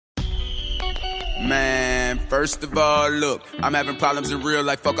Man, first of all, look, I'm having problems in real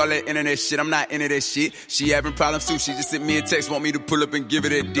life. Fuck all that internet shit, I'm not into that shit. She having problems too, she just sent me a text, want me to pull up and give her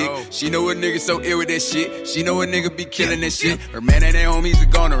that dick. She know a nigga so ill with that shit, she know a nigga be killing that shit. Her man ain't at home, he's a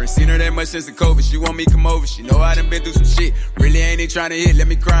goner, ain't seen her that much since the COVID. She want me come over, she know I done been through some shit. Really ain't trying to hit, let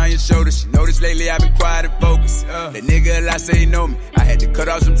me cry on your shoulder. She noticed lately I've been quiet and focused. That nigga a lot say he know me, I had to cut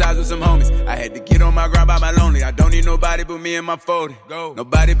off some ties with some homies. I had to get on my grind by my lonely. I don't need nobody but me and my 40.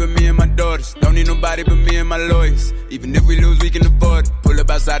 Nobody but me and my daughters. Don't need nobody but me and my lawyers. Even if we lose, we can afford it. Pull up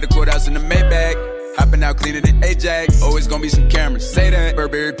outside the courthouse in the Maybach. Hopping out cleaner than Ajax. Always gonna be some cameras. Say that.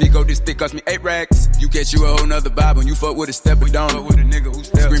 Burberry Pico, this stick cost me 8 racks. You catch you a whole nother vibe when you fuck with a step. We don't fuck with a nigga who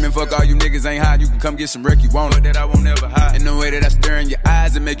step. Screaming fuck all you niggas ain't hot. You can come get some wreck, you want it. That I won't ever hide. In the way that I stare in your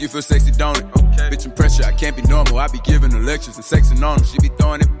eyes and make you feel sexy, don't it? Okay. Bitch and pressure, I can't be normal. I be giving her lectures and sexing on them. She be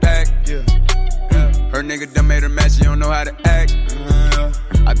throwing it back. Yeah. Her nigga done made her mad, she don't know how to act.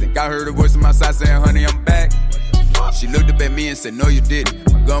 I think I heard a voice on my side saying, honey, I'm back. She looked up at me and said, no, you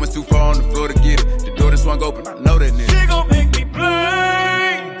didn't. My gun was too far on the floor to get it. The door that swung open, I know that nigga. She gon' make me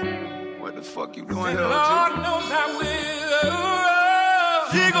blame. What the fuck you doing here? Lord knows I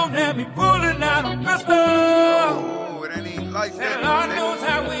will. She gon' have me pulling out a pistol. Oh, it ain't even like that. Lord knows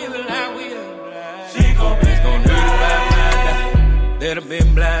I will. She gon' do it by my eye. Let her be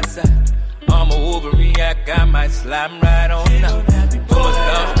blindside. I'm a overreact, I might slide right on now. Too much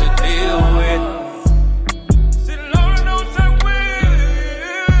stuff to deal with. See, Lord knows I will.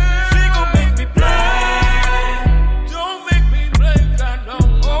 She gon' make me blind. Don't make me blink, I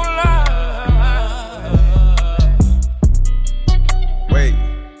don't lie. Wait,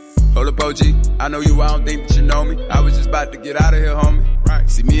 hold up, OG. I know you, I don't think that you know me. I was just about to get out of here, homie. Right.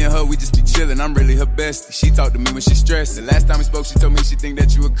 See, me and her, we just be chillin'. I'm really her bestie. She talked to me when she stressed. The last time we spoke, she told me she think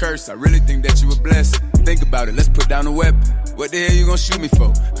that you a curse. I really think that you a blessing. Think about it, let's put down the weapon. What the hell you gon' shoot me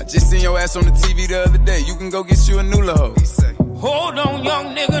for? I just seen your ass on the TV the other day. You can go get you a new hoe. He say, hold on,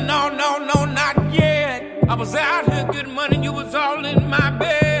 young nigga, no, not yet. I was out here getting money, you was all in my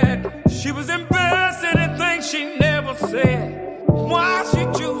bed. She was embarrassed in things she never said. Why she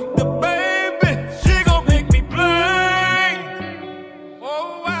choose the baby? She gon' make me blame.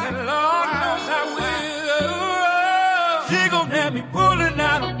 Oh, and Lord knows I will. She gon' have me pulling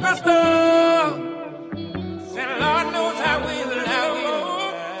out a pistol. And Lord knows I will.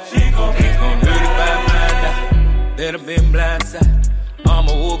 She gon' do it by my eye. Let her be blindside. I'm a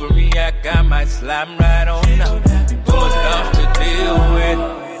overreact, I might slide right on now. Too much stuff to deal with.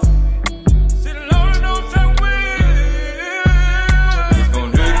 See, Lord knows I will. She's gon'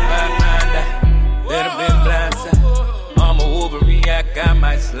 do it by my eye. Let her be blindside. I'm a overreact, I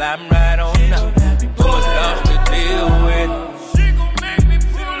might slide right on now. Too much stuff to deal with. She gon' make me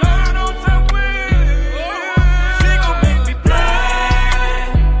feel, Lord knows I will. She gon' make me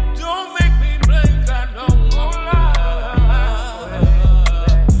blind. Don't make me blink, I don't lie.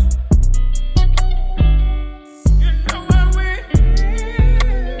 You know I will.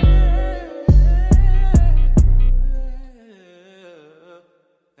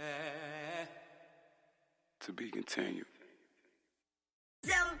 to be continued.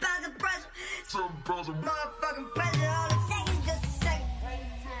 7 pounds of pressure. 7 pounds of motherfucking pressure. All it takes is just a second.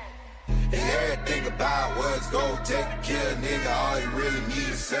 And everything about what's gonna take to kill a nigga, all you really need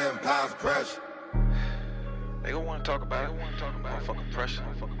is 7 pounds of pressure. They gon' wanna talk about it. Motherfucking pressure.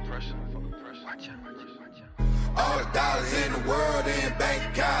 Watch out. All the dollars in the world in bank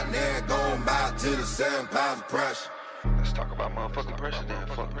account, and they're going out to the 7 pounds of pressure. Let's talk about motherfucking pressure then.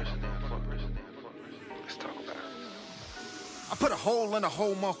 Fuck pressure. Let's talk about it. I put a hole in the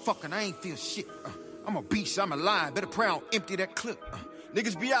whole motherfucker and I ain't feel shit. I'm a beast, I'm a lion. Better pray I don't empty that clip.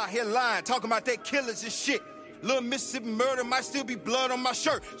 Niggas be out here lying, talking about they killers and shit. Little Mississippi murder might still be blood on my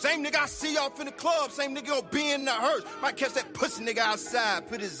shirt. Same nigga I see off in the club, same nigga gon' be in the hearse. Might catch that pussy nigga outside,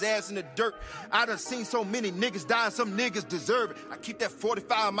 put his ass in the dirt. I done seen so many niggas die and some niggas deserve it. I keep that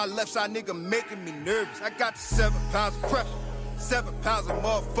 45 on my left side, nigga, making me nervous. I got the 7 pounds of pressure, 7 pounds of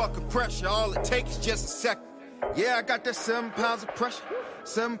motherfucking pressure. All it takes is just a second. Yeah, I got that 7 pounds of pressure,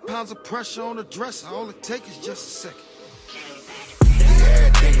 7 pounds of pressure on the dresser. All it takes is just a second.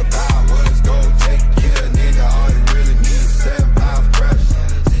 Everything about what it's gonna take to kill a nigga, all you really need is 7 pounds of pressure.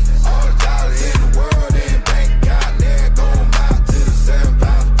 All the dollars in the world in bank account, they're going out to the 7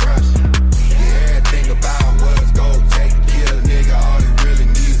 pounds of pressure. Everything about what it's gonna take to kill a nigga, all you really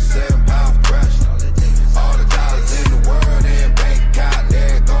need is 7 pounds of pressure. All the dollars in the world in bank account,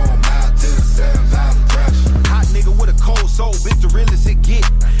 they're going out to the 7 pounds of pressure. Hot nigga with a cold soul, bitch, the realest it get.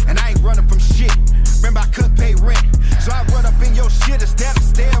 And I ain't running from shit. Remember I couldn't pay rent, so I run up in your shit instead of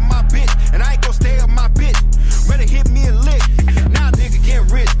stay in my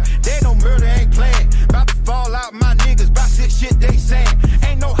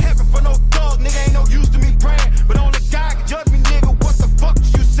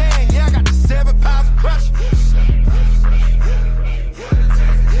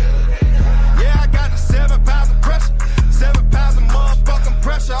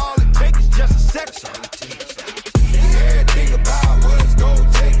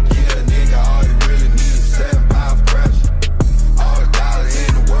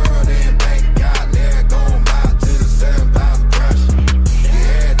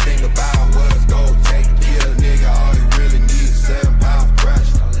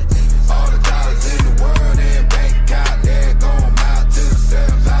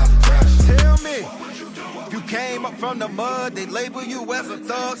from the mud. They label you as a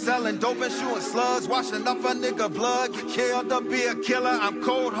thug, selling dope and shooting slugs, washing up a nigga blood. Get killed up, be a killer. I'm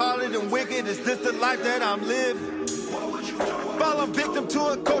cold-hearted and wicked. Is this the life that I'm living? Falling victim to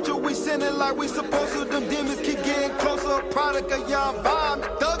a culture we sinning like we supposed to. Them demons keep getting closer. A product of your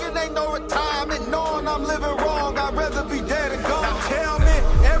environment. Thuggin' ain't no retirement. Knowing I'm living wrong, I'd rather be dead and gone. Now tell me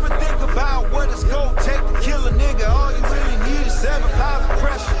everything about what it's gonna take to kill a nigga. All you really need is 7 pounds of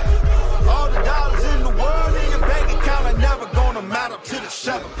pressure. All the dollars in the world in your bank account are never gonna matter to the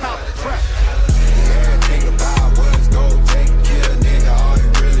 7 pounds of pressure. Everything about what it's gonna take to kill a nigga. All you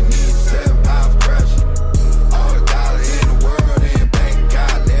really need is 7 pounds of pressure. All the dollars in the world in your bank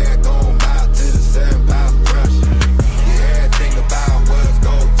account, they're gonna amount to the 7 pounds of pressure. Everything about what it's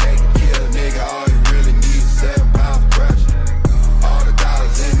gonna take to kill a nigga. All you really need is 7 pounds of pressure. All the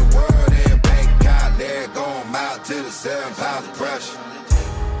dollars in the world in your bank account, they're gonna amount to the 7 pounds of pressure.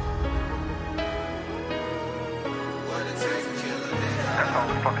 That's all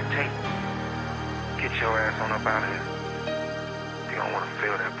the fucking tape. Get your ass on up out of here. You don't want to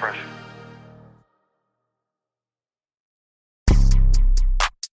feel that pressure.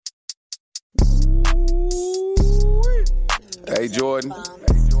 Hey, Jordan.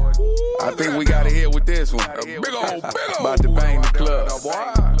 I think we gotta hit with this one. Big old. About to bang the club.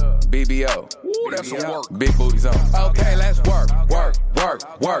 BBO. That's some work. Big booties on. Okay, let's work.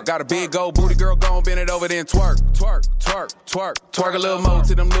 Got a big old booty girl, gon' bend it over, then twerk. Twerk a little more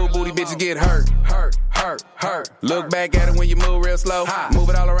till them little booty bitches get hurt. Look back at it when you move real slow. Move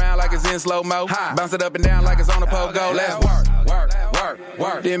it all around like it's in slow-mo. Bounce it up and down like it's on a pogo. Let's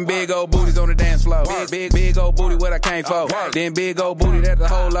work. Them big old booties on the dance floor. Big old booty what I came for. Then big old booty that's the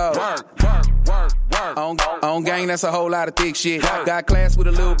whole load. On gang, that's a whole lot of thick shit. Got class with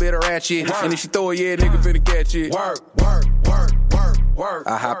a little bit of rat shit. And if she throw it, yeah, nigga finna catch it.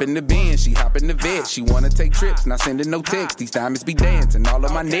 I hop in the Benz, she hop in the vet. She wanna take trips, not sending no text. These diamonds be dancing all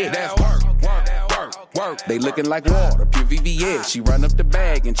on my neck. That's work. They looking like water, pure VVS. She run up the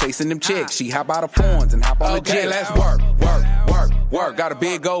bag and chasing them chicks. She hop out of phones and hop on the jet. Let's work. Got a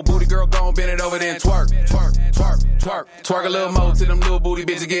big old booty girl, gon' bend it over, then twerk. Twerk a little more till them little booty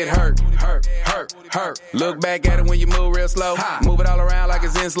bitches get hurt. Look back at it when you move real slow. Move it all around like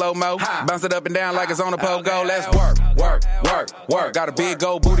it's in slow-mo. Bounce it up and down like it's on a pogo. Let's work. Got a big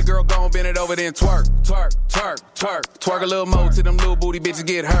old booty girl, gon' bend it over, then twerk. Twerk a little more till them little booty bitches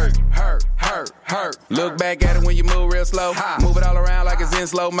get hurt. Look back at it when you move real slow. Move it all around like it's in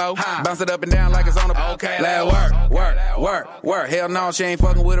slow-mo. Bounce it up and down like it's on a pogo. Let's work. Hell no, she ain't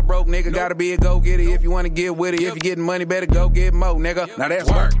fucking with a broke nigga. Gotta be a go-getter if you wanna get with it. If you getting money, better go get more, nigga. Now that's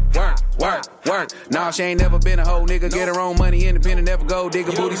work. Nah, she ain't never been a hoe, nigga. Get her own money, independent, never go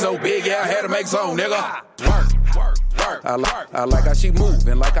digger. Booty so big, yeah, I had to make some, nigga. I like how she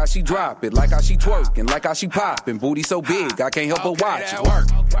moving, like how she drop it, like how she twerking, like how she popping. Booty so big, I can't help but watch it.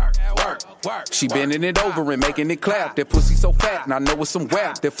 She bending it over and making it clap. That pussy so fat, and I know it's some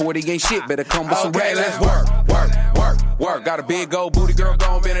whack. That 40 ain't shit, better come with some rap. Let's work. Got a big old booty girl,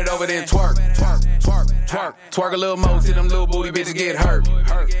 gon' bend it over, then twerk. Twerk a little more till them little booty bitches get hurt.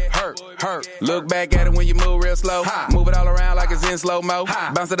 Look back at it when you move real slow. Move it all around like it's in slow-mo.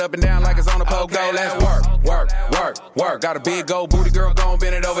 Bounce it up and down like it's on a pogo. Let's work. Got a big old booty girl, gon'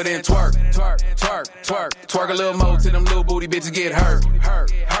 bend it over, then twerk. Twerk a little more till them little booty bitches get hurt.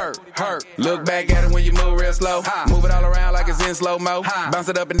 Look back at it when you move real slow. Move it all around like it's in slow-mo. Bounce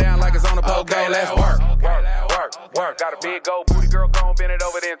it up and down like it's on a pogo. Let's work. Got a big old booty girl, gon' bend it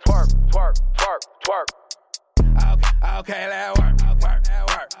over, then twerk. Okay, let's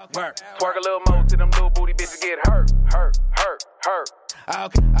work. Twerk a little more till them little booty bitches get hurt.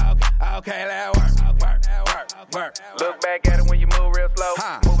 Okay, let's work. Look back at it when you move real slow.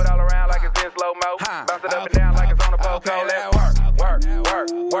 Move it all around like it's in slow-mo. Bounce it up and down like it's on a pogo. Let's work.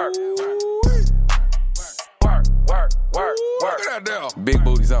 Look at that there. Big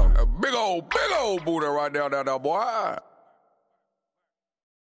booties on. A big old booty right there, boy.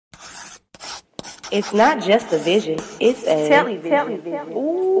 It's not just a vision, it's a television.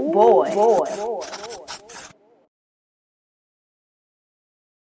 Ooh, boy.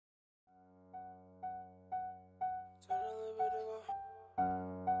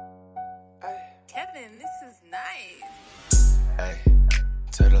 Kevin, this is nice. Hey,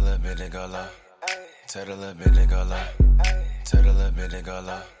 tell the little bit to go low. Tell the little bit to go low. Tell the little bit to go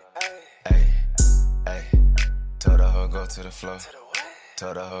low. Hey, tell the hoe go to the floor.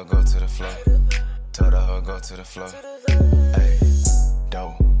 Tell the hoe go to the floor. Tell the hoe go to the floor. Hey,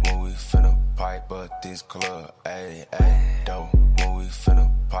 dope, when we finna pipe up this club. Hey, dope, when we finna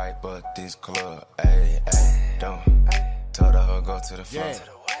pipe up this club. Hey, don't. Tell the hoe go to the floor.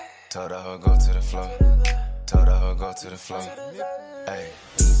 Tell the hoe go to the floor. Told her hoe go to the floor. Ayy.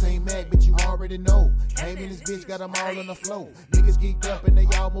 These ain't mad, but you already know. Came in this bitch, got them all on the floor. Niggas geeked up and they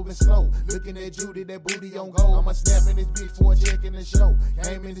all moving slow. Looking at Judy, that booty on gold. I'ma snap in this bitch for a check in the show.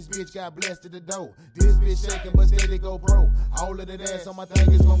 Came in this bitch, got blessed at the door. This bitch shaking, but steady go pro. All of that ass on my thing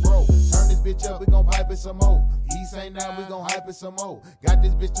is gon' grow. Turn this bitch up, we gon' pipe it some more. East ain't now, we gon' hype it some more. Got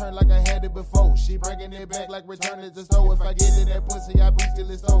this bitch turned like I had it before. She bringing it back like return it to store. If I get in that pussy, I beat till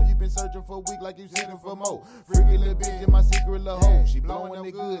it's old. You been searching for a week like you searching for more. Freaky little bitch in my secret little hole. She blowing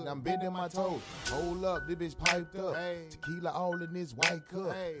it good, I'm bending my toes. Hold up, this bitch piped up. Tequila all in this white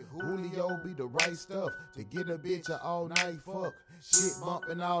cup. Julio be the right stuff to get a bitch a all night fuck. Shit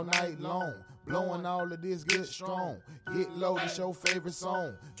bumping all night long. Blowing all of this good strong. Get low, this your favorite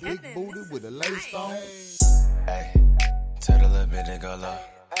song. Big booty with a lace on. Ay, tell the little bit and go low.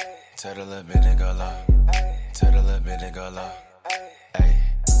 Tell the little bit and go low. Tell the little bit and go low. Ay,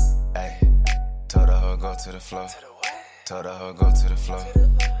 ay, told the hoe go to the floor. Told the hoe go to the floor.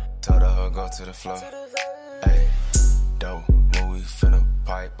 Told the hoe go to the floor. Ay, dope, when we finna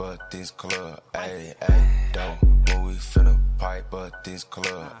pipe up this club. Ay, ay, dope, when we finna pipe up this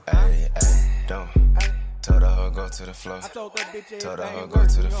club. Ay, ay, dope. Told the hoe go to the floor. Told the hoe go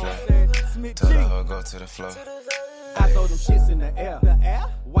to the floor. Told the hoe go to the floor. I throw them shits in the air.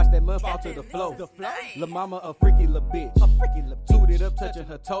 Watch that mud fall to the floor. La mama a freaky little bitch. Tooted up, touching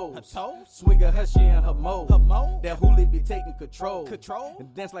her toes. Swigger her, she in her mode. That hoolie be taking control.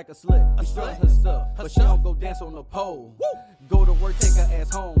 And dance like a slut. I'm strutting her stuff, but she don't go dance on the pole. Go to work, take her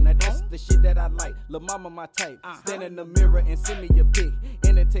ass home. Now that's the shit that I like. La mama my type. Stand in the mirror and send me your pic.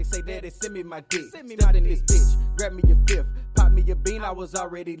 In the text say daddy, send me my dick. Start in this bitch, grab me your fifth. Pop me your bean, I was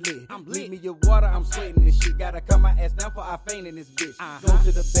already lit. Leave me your water, I'm sweating this shit. Gotta come my ass down for I faint in this bitch. Go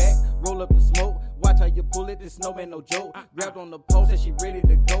to the back, roll up the smoke. Watch how you pull it, this snowman no joke. Grabbed on the post and she ready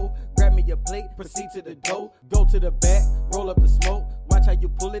to go. Grab me your plate, proceed to the dough. Go to the back, roll up the smoke. Watch how you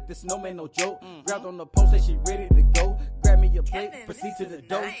pull it, this snowman no joke. Grabbed on the post and she ready to go. Grab me your plate, proceed to the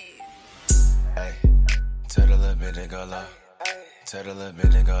dough. Ay, tell the little bit and go low. Tell the little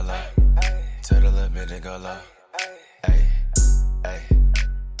bit and go low. Tell the little bit and go low. Ay, ay,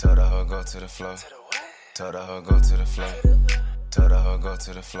 told the hoe go to the floor. Told the hoe go to the floor. Told the hoe go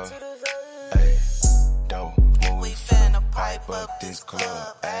to the floor. Ay, dope, when we finna pipe up this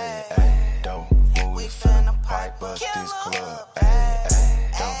club. Ay, ay, dope, when we finna pipe up this club. Ay,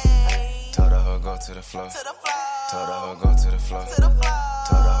 ay, dope. Told the hoe go to the floor. Told the hoe go to the floor. Told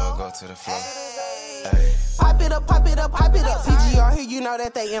the hoe go to the floor. Ay. Pipe it up, pipe it up, pipe it up. CGR here, you know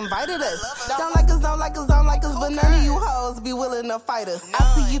that they invited us. Don't like us, don't like us, don't like us, but none of you hoes be willing to fight us. I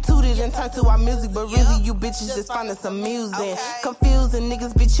see you tooted and turn to our music, but really you bitches just finding some amusing. Confusing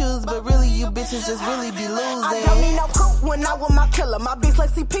niggas be choosing, but really you bitches just really be losing. I don't need no crew when I with my killer. My bitch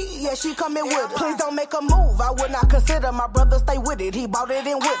like CP, yeah, she coming with it. Please don't make a move, I would not consider. My brother stay with it, he bought it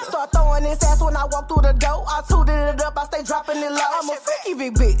in with it. Start throwing this ass when I walk through the door. I tooted it up, I stay dropping it low. I'm a freaky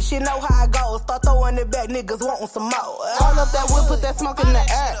big bitch, you know how it goes. Start throwing it back, niggas wanting some more. Roll up that wood, put that smoke in the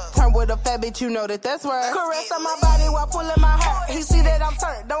air. Turn with a fat bitch, you know that that's right. Caress on my body while pulling my hair. He see that I'm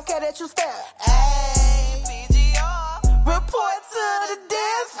turned, don't care that you stare. Ayy, PGR, report to the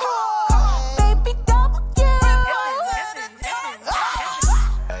dance floor. Baby, double kill.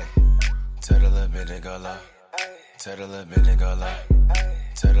 Ay, tell the little bit and go low. Tell the little bit and go low.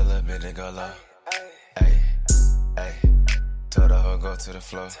 Tell the little bit and go low. Ay, ay, tell the hoe go to the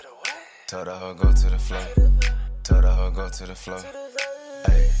floor. Told the hoe go to the floor. Told the hoe go to the floor.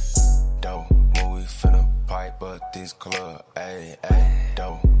 Ay, dope, when we finna pipe up this club. Ay, ay,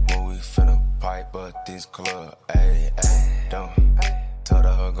 dope, when we finna pipe up this club. Ay, ay, dope. Told the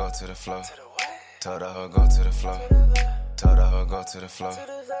hoe go to the floor. Told the hoe go to the floor. Told the hoe go to the floor.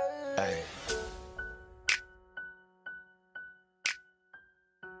 Ay.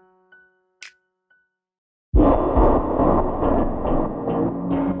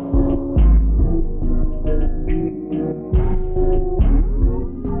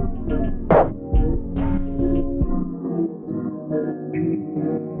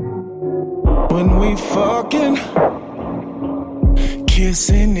 When we fucking,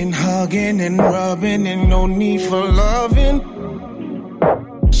 kissing and hugging and rubbing and no need for loving,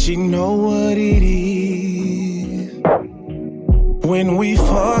 she know what it is. When we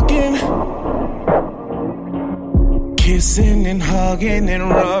fucking, kissing and hugging and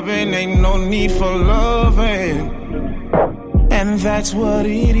rubbing, ain't no need for loving, and that's what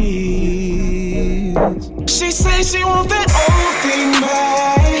it is. She say she want that old thing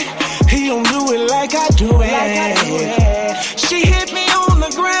back. He don't do it like I do it. She hit me on the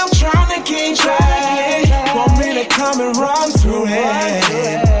ground trying to keep track. Want me to come and run through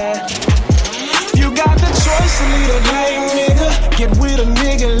it. You got the choice a little lame nigga. Get with a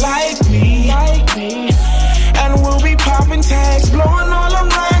nigga like me. And we'll be popping tags, blowing all them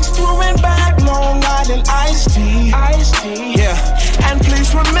racks, throwing back Long Island iced tea. Yeah, and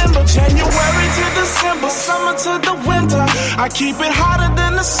please remember January to December, summer to the winter. I keep it hotter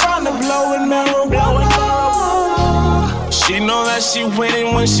than the sun, I'm blowing marijuana. She know that she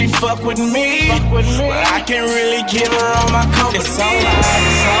winning when she fuck with me, but I can't really give her all my company. It's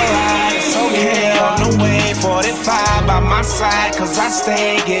alright, it's okay. On the way, 45 by my side, cause I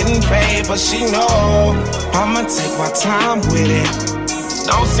stay getting paid. But she know I'ma take my time with it.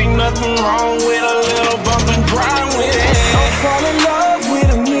 Don't see nothing wrong with a little bump and grind with it. Don't fall in love with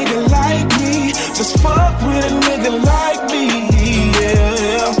a nigga like me, just fuck with a nigga like me,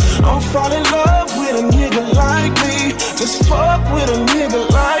 yeah. Don't fall in love with a nigga like me, just fuck with a nigga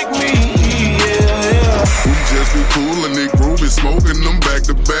like me, yeah. We just be coolin' it, groovy, smoking them back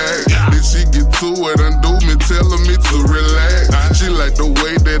to back. Then she get to it, undo me, telling me to relax. She like the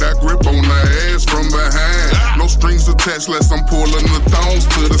way that I grip on her ass from behind. No strings attached, less I'm pulling the thongs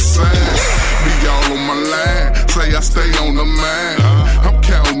to the side. Be all on my line, say I stay on the mind. I'm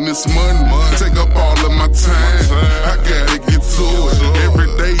counting this money, take up all of my time. I gotta get to it, every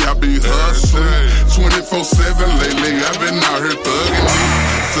day I be hustling. 24/7 lately, I've been out here thugging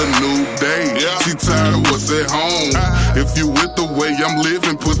it. It's a new day, she tired of what's at home. If you with the way I'm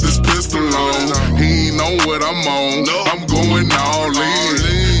living, put this pistol on. He ain't on what I'm on, I'm going all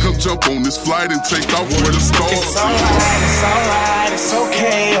in. Come jump on this flight and take off where the stars. It's alright, it's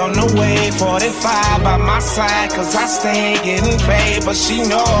okay. On the way, 45 by my side, cause I stay getting paid. But she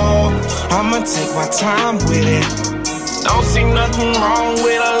know I'ma take my time with it. Don't see nothing wrong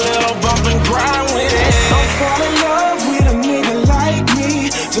with a little bump and grind with it. Don't fall in love with a nigga like me,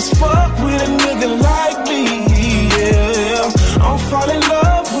 just fuck with a nigga like me, yeah. Don't fall in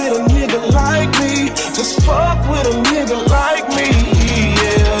love with a nigga like me, just fuck with a nigga like me,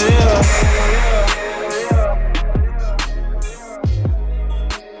 yeah.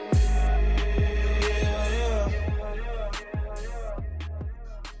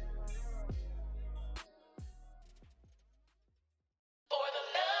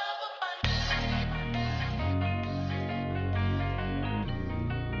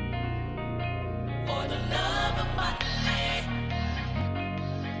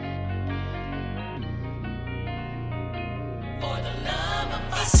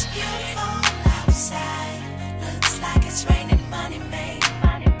 It's beautiful outside, looks like it's raining money made.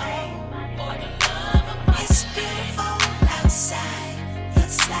 It's beautiful outside,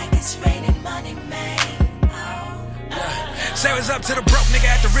 looks like it's raining money made. Say what's up to the broke nigga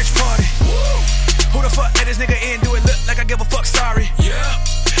at the rich party. Who the fuck let this nigga in? Do it look like I give a fuck? Sorry.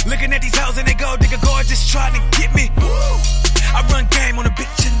 Looking at these hoes and they go, nigga gorgeous trying to get me. I run game on a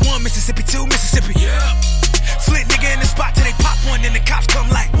bitch in 1 Mississippi, 2 Mississippi. Flit nigga in the spot till they pop one, then the cops come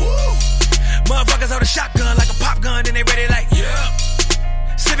like, motherfuckers hold a shotgun like a pop gun, then they ready like,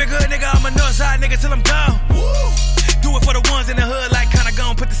 Civic hood nigga, I'm a northside nigga till I'm gone. Do it for the ones in the hood, like kinda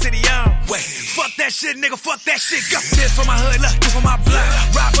gon' put the city on. Wait, fuck that shit, nigga, fuck that shit. Go. This for my hood, look, this for my block.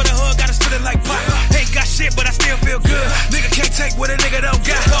 Ride for the hood, gotta spit it like pop. Ain't got shit, but I still feel good. Nigga can't take what a nigga don't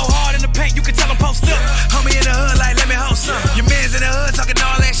got. Go hard in the paint, you can tell I'm post up. Homie in the hood, like, let me hold some. Your mans in the hood talking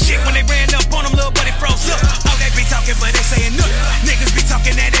all that shit. When they ran up on them, little buddy froze up. Oh, they be talking, but they saying nothing. Niggas be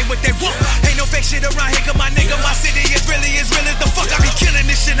talking that ain't what they want. Ain't no fake shit around here, cause my nigga, my city is really as the fuck. I be killing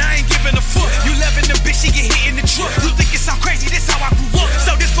this shit, I ain't giving a fuck. You loving the bitch, she get hit in the truck. You think it sound crazy, this how I grew up.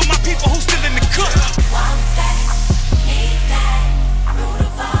 So this for my people who still in the cup. Want that, need that, root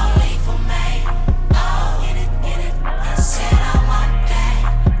of all evil made. Oh, get it, I said I want that,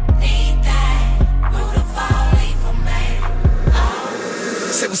 need that, root of all evil made. Oh.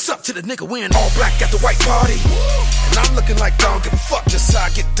 Say what's up to the nigga wearing all black at the white party. And I'm looking like I don't give a fuck, just how I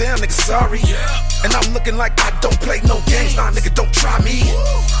get down, nigga, sorry. And I'm looking like I don't play no games, nah, nigga, don't try me.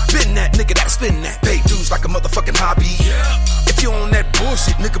 Been that nigga that spin that, pay dues like a motherfucking hobby. If you on that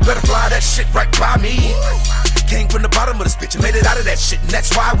bullshit, nigga, better fly that shit right by me. Came from the bottom of this bitch and made it out of that shit, and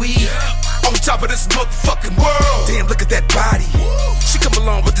that's why we on top of this motherfucking world. Damn, look at that body. She come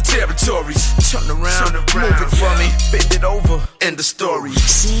along with the territories. Turn around, move it for me, bend it over, end the story.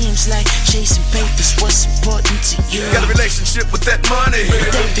 Seems like chasing papers was important to you. Got a relationship with that money,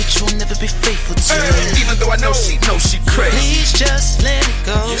 but that bitch will never be faithful to you. Even though I know she crazy. Please just let it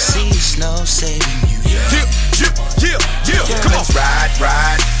go, see it's no saving you. Yeah, come on.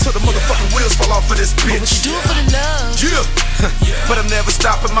 Ride, till the motherfucking wheels fall off of this bitch. But what you do for the love? But I'm never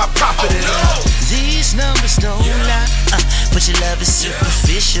stopping my profit. These numbers don't lie, but your love is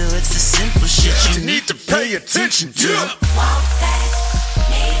superficial. It's the simple shit you need to pay attention to. Want that,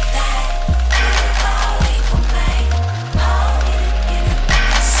 need that, root of all evil made.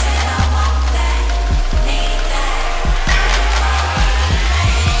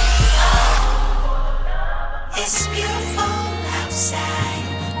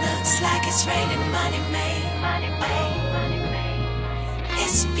 Looks like it's raining money made.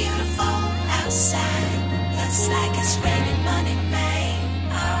 It's beautiful outside. Looks like it's raining money made.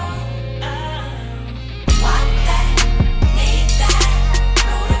 Want that, need that,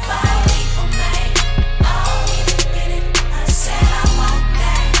 root of all evil made. Get it. I said I want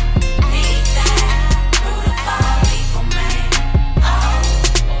that, need that, root of all evil made.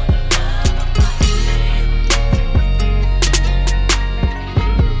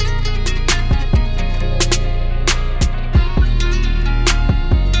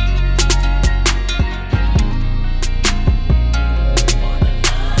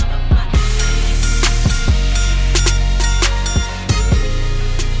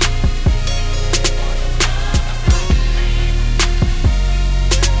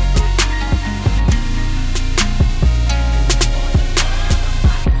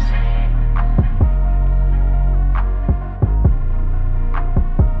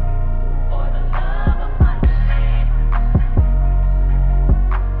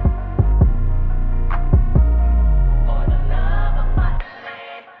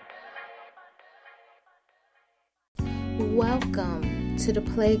 Welcome to the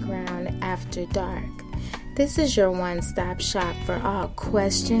Playground After Dark. This is your one-stop shop for all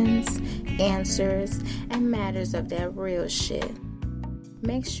questions, answers, and matters of that real shit.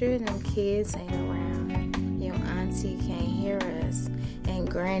 Make sure them kids ain't around, your auntie can't hear us, and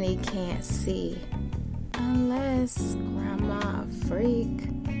granny can't see. Unless grandma a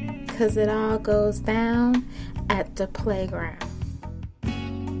freak, 'cause it all goes down at the playground.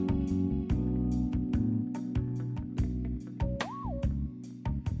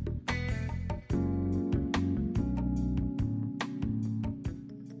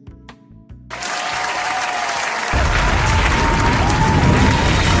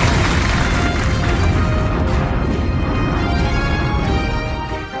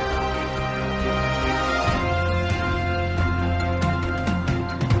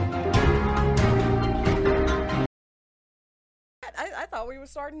 We were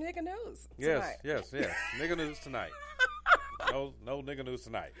starting nigga news tonight. Yes. Nigga news tonight. No nigga news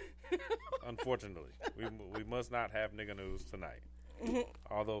tonight. Unfortunately, we must not have nigga news tonight. Mm-hmm.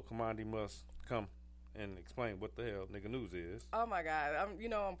 Although Kamandi must come and explain what the hell nigga news is. Oh my God,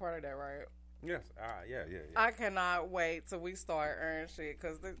 I'm part of that, right? Yes. Yeah. I cannot wait till we start earning shit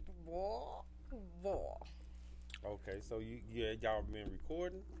because the war. Okay, so y'all been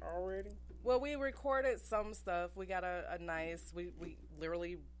recording already? Well, we recorded some stuff. We got a nice. We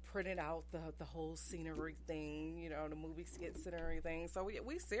literally printed out the whole scenery thing. The movie skit scenery thing. So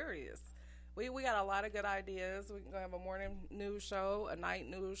we serious. We got a lot of good ideas. We're gonna have a morning news show, a night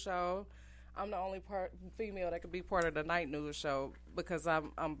news show. I'm the only female that could be part of the night news show because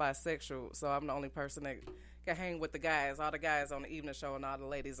I'm bisexual. So I'm the only person that can hang with the guys. All the guys on the evening show and all the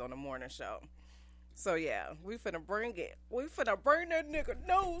ladies on the morning show. So yeah, we finna bring it. We finna bring that nigga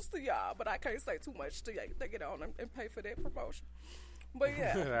news to y'all, but I can't say too much till they get on and pay for that promotion. But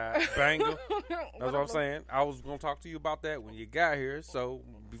yeah, banger. That's what I'm saying. I was gonna talk to you about that when you got here. So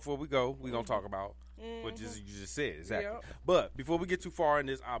before we go, we gonna talk about what you just said exactly. Yep. But before we get too far in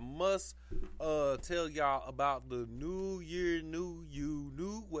this, I must tell y'all about the New Year, New You,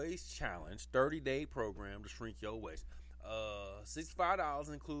 New Waist Challenge 30-day program to shrink your waist.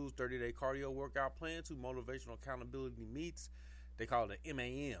 $65 includes 30-day cardio workout plan, 2 motivational accountability meets. They call it the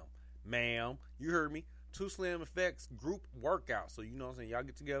MAM. Ma'am, you heard me. 2 Slim Effects group workouts. So you know what I'm saying? Y'all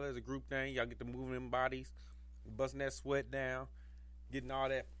get together as a group thing. Y'all get to moving them bodies, busting that sweat down, getting all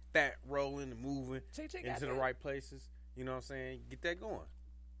that fat rolling and moving into the right places. You know what I'm saying? Get that going.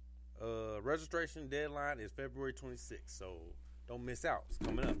 Registration deadline is February 26th. So don't miss out. It's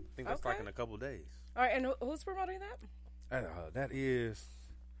coming up. I think that's like in a couple of days. All right, and who's promoting that? That is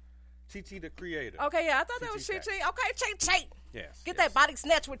Chi-Chi the creator. Okay, yeah, I thought that was Chi-Chi. Okay, Chi-Chi. Yes. Get that body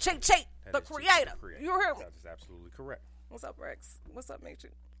snatch with Chi-Chi, the creator. You heard me. That is absolutely correct. What's up, Rex? What's up,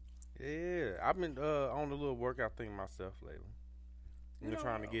 Michi? Yeah, I've been on a little workout thing myself lately. I'm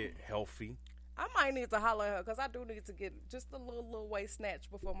trying to get healthy. I might need to holler at her because I do need to get just a little waist snatch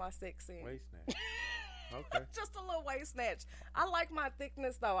before my sex scene. Waist snatch. Okay. Just a little waist snatch. I like my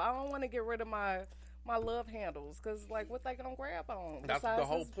thickness, though. I don't want to get rid of my love handles because, like, what they gonna grab on? That's the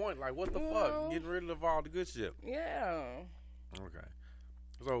whole point. Like, what the fuck? Getting rid of all the good shit. Yeah. Okay.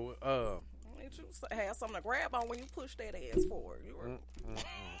 So, need you to have something to grab on when you push that ass forward.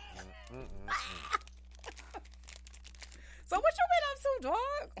 So what you been up to,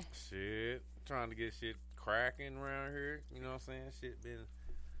 dog? Shit, trying to get shit cracking around here. You know what I'm saying? Shit been.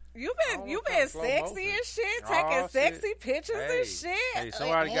 You been sexy and shit, taking sexy pictures and shit. Hey,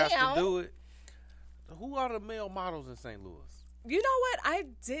 somebody got to do it. Who are the male models in St. Louis? You know what? I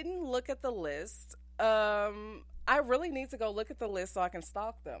didn't look at the list. I really need to go look at the list so I can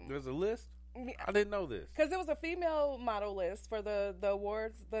stalk them. There's a list? I didn't know this. Because it was a female model list for the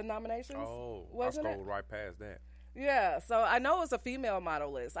awards, the nominations. Oh, wasn't I scrolled right past that. Yeah, so I know it was a female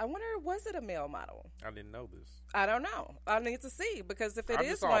model list. I wonder, was it a male model? I didn't know this. I don't know. I need to see, because if it I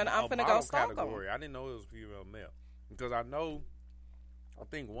is just saw one, a I'm finna model go stalk them. category. I didn't know it was female male. Because I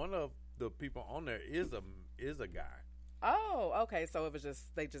think one of the people on there is a guy. Oh, okay. So it was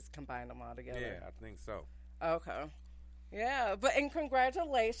they just combined them all together. Yeah, I think so. Okay. Yeah, and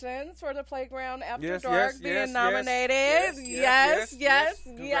congratulations for the Playground After Yes, Dark yes, being yes, nominated. yes.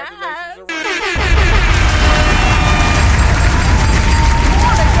 Congratulations. You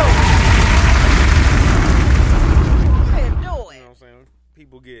know what I'm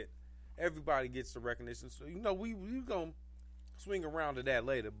saying? Everybody gets the recognition. So, we gonna swing around to that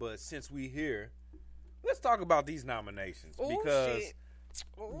later. But since we here, let's talk about these nominations. Because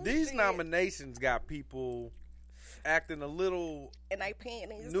these nominations got people acting a little in their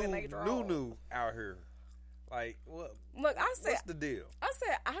panties, new out here. Like, what? Look, what's the deal? I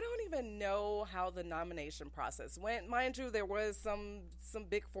said I don't even know how the nomination process went. Mind you, there was some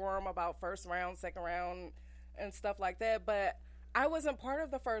big forum about first round, second round, and stuff like that. But I wasn't part of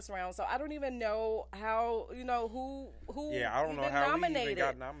the first round, so I don't even know how who. Yeah, I don't know how we even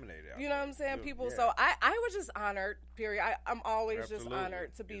got nominated. You know what I'm saying, people. Yeah. So I was just honored. Period. I'm always just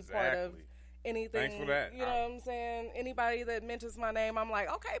honored to be part of anything. Thanks for that. You know what I'm saying? Anybody that mentions my name, I'm like,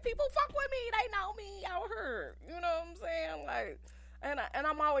 okay, people fuck with me. They know me out here. You know what I'm saying? Like, and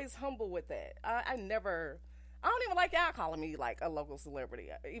I'm always humble with that. I don't even like y'all calling me like a local celebrity,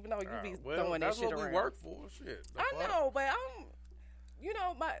 even though you be throwing that shit around. That's what we work for. Shit. I know,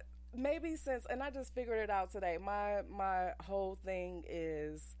 but maybe since, and I just figured it out today. My whole thing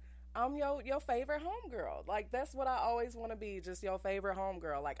is, I'm your favorite homegirl. Like, that's what I always want to be, just your favorite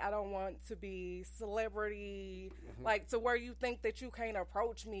homegirl. Like, I don't want to be celebrity, like, to where you think that you can't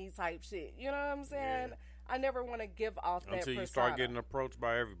approach me type shit. You know what I'm saying? Yeah. I never want to give off that until you persona. start getting approached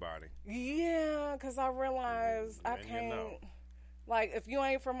by everybody. Yeah, because I realize I can't. Like, if you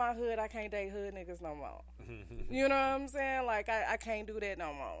ain't from my hood, I can't date hood niggas no more. You know what I'm saying? Like, I can't do that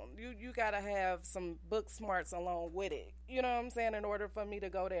no more. You got to have some book smarts along with it. You know what I'm saying? In order for me to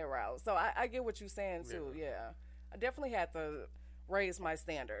go that route. So I get what you're saying, too. Yeah. I definitely had to raise my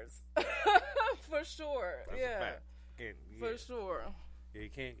standards. For sure. That's a fact. For sure. Yeah, you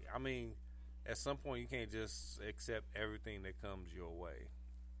can't, at some point, you can't just accept everything that comes your way.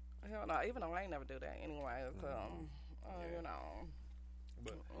 Hell no. Even though I ain't never do that anyway.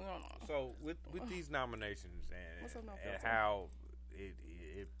 But, so with these nominations and how it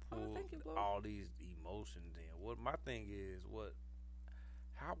pulls all these emotions in, what my thing is,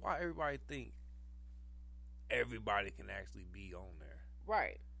 why everybody think everybody can actually be on there?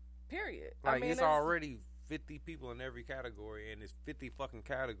 Right. Period. Like, it's already 50 people in every category, and it's 50 fucking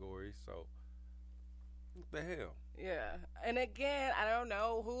categories, so what the hell? Yeah. And again, I don't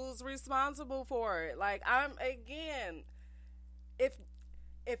know who's responsible for it. Like,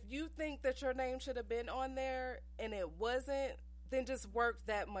 if you think that your name should have been on there and it wasn't, then just work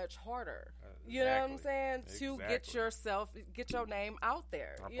that much harder. Exactly. You know what I'm saying? To get your name out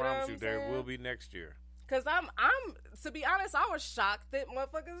there. I promise you, there will be next year. Because I'm to be honest, I was shocked that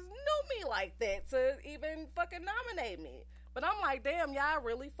motherfuckers knew me like that to even fucking nominate me. But I'm like, damn, y'all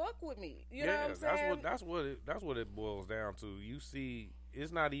really fuck with me. You know what I'm saying? That's what it boils down to. You see,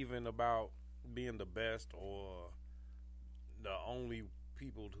 it's not even about being the best or the only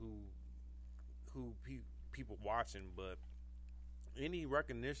people who people watching, but any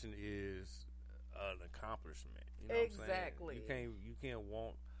recognition is an accomplishment. You know exactly. What I'm saying? You can't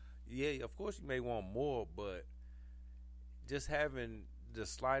want. Yeah, of course you may want more, but just having the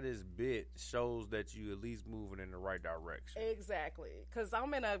slightest bit shows that you at least moving in the right direction. Exactly. Because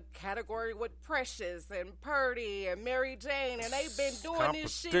I'm in a category with Precious and Purdy and Mary Jane, and they've been doing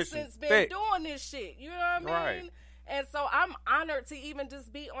this shit since been doing this shit. You know what I mean? Right. And so I'm honored to even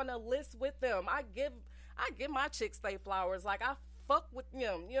just be on a list with them. I give my chicks they flowers. Like, I fuck with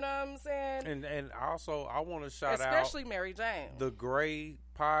them. You know what I'm saying? And also, I want to shout especially Mary Jane. The Gray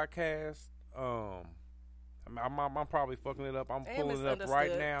podcast. I'm probably fucking it up. I'm pulling it up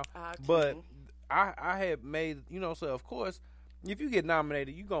right now. But I had made, so of course, if you get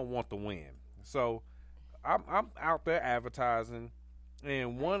nominated, you're going to want to win. So I'm out there advertising,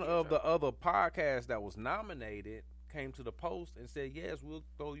 and one of the other podcasts that was nominated came to the post and said, yes, we'll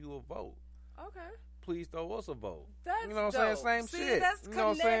throw you a vote. Okay. Please throw us a vote. That's you know what I'm saying? Same shit. That's you know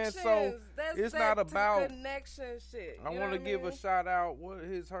what I'm saying? So that's it's not about connection shit. I want to give a shout out. What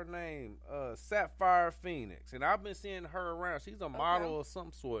is her name? Sapphire Phoenix. And I've been seeing her around. She's a model of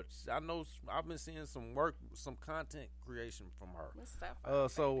some sort. I know I've been seeing some work, some content creation from her.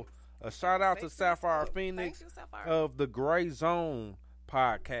 So a shout out to Sapphire Phoenix of the Gray Zone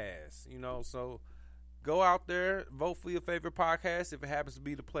podcast. You know, so go out there, vote for your favorite podcast. If it happens to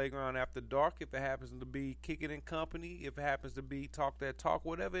be The Playground After Dark, if it happens to be Kick It in Company, if it happens to be Talk That Talk,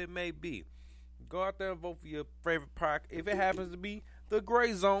 whatever it may be, go out there and vote for your favorite podcast. If it happens to be The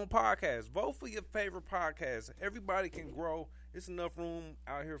Gray Zone podcast, vote for your favorite podcast. Everybody can grow. It's enough room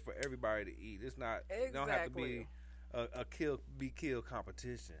out here for everybody to eat. It's not. It don't have to be a kill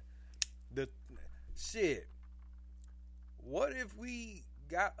competition. The shit. What if we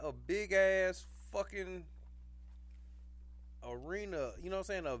got a big ass fucking arena, you know what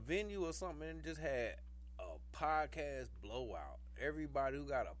I'm saying, a venue or something, and just had a podcast blowout. Everybody who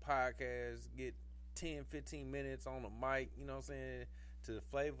got a podcast get 10-15 minutes on the mic, you know what I'm saying, to the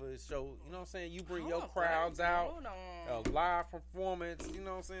flavor of the show. You know what I'm saying? You bring your crowds out, a live performance, you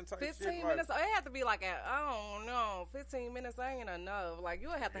know what I'm saying? Type 15 shit, minutes, it had to be like, I don't know, 15 minutes ain't enough. Like, you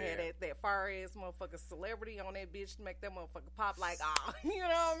would have to have that fire-ass motherfucking celebrity on that bitch to make that motherfucker pop like, you know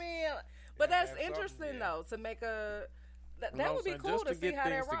what I mean? But that's interesting, though, to make a... That would be cool to see how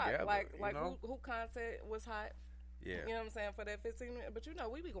that rock. Together, like who content was hot. Yeah. You know what I'm saying? For that 15 minutes.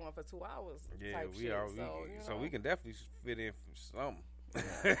 But, we be going for 2 hours type shit. So we can definitely fit in something. We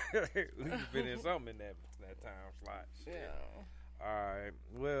can fit in something in that time slot. Shit. Yeah. All right.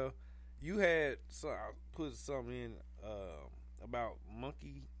 Well, you had put something in about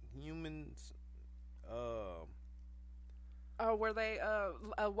monkey humans. Were they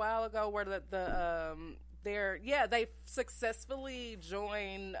a while ago? Where they successfully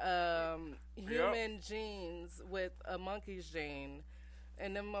joined human genes with a monkey's gene,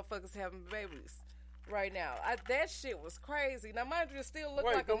 and them motherfuckers having babies right now. That shit was crazy. Now, mind you, it still look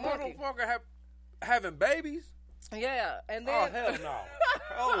like a monkey. Motherfucker having babies? Yeah, and then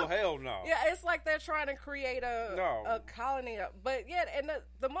oh hell no. Yeah, it's like they're trying to create a colony, but and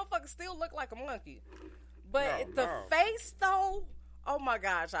the motherfucker still look like a monkey. But the face, though, oh my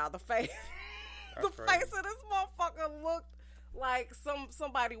God, y'all, the face. The face of this motherfucker looked like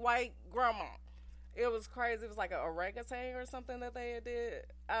somebody white grandma. It was crazy. It was like an orangutan or something that they did.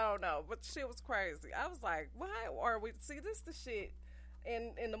 I don't know, but shit was crazy. I was like, why are we... See, this the shit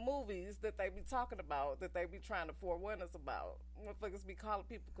in the movies that they be talking about, that they be trying to forewarn us about. Motherfuckers be calling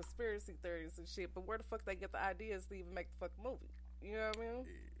people conspiracy theories and shit, but where the fuck they get the ideas to even make the fucking movie? You know what I mean?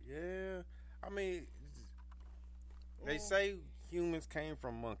 Yeah. I mean... They say humans came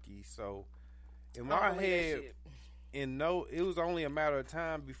from monkeys, so in my head, it was only a matter of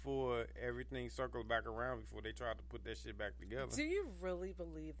time before everything circled back around before they tried to put that shit back together. Do you really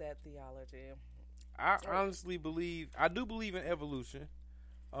believe that theology? I honestly believe, I do believe in evolution.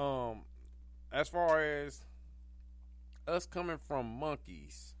 As far as us coming from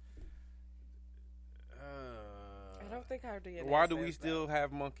monkeys, I don't think our DNA. Why do we still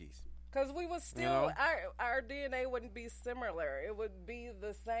have monkeys? Because we would still, our DNA wouldn't be similar. It would be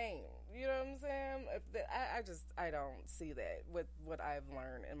the same. You know what I'm saying? I don't see that with what I've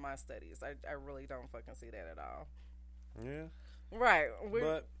learned in my studies. I really don't fucking see that at all. Yeah. Right.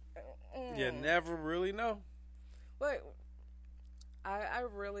 But you never really know. But I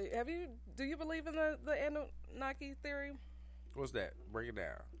really, do you believe in the Anunnaki theory? What's that? Break it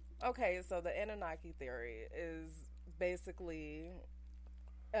down. Okay, so the Anunnaki theory is basically...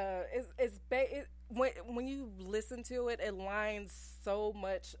 when you listen to it, it lines so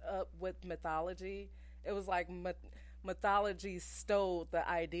much up with mythology. It was like mythology stole the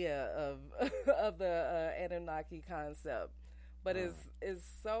idea of the Anunnaki concept, but it's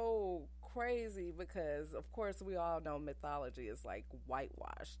so crazy because, of course, we all know mythology is like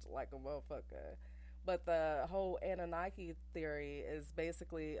whitewashed like a motherfucker, but the whole Anunnaki theory is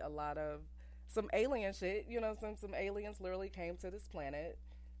basically a lot of some alien shit. You know, some aliens literally came to this planet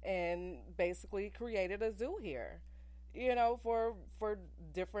and basically created a zoo here, you know, for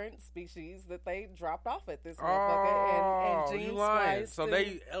different species that they dropped off at this motherfucker and gene spliced. So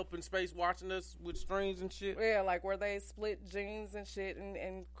they up in space watching us with strings and shit? Yeah, like where they split genes and shit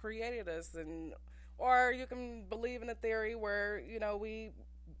and created us. Or you can believe in a theory where, you know, we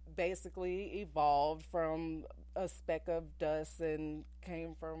basically evolved from a speck of dust and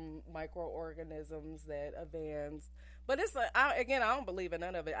came from microorganisms that advanced. But I don't believe in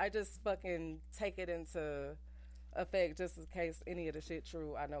none of it. I just fucking take it into effect just in case any of the shit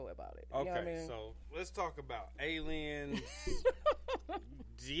true I know about it. Okay, you know what I mean? So let's talk about aliens,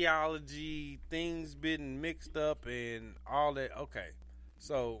 geology, things been mixed up and all that. Okay,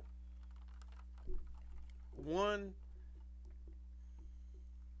 so one,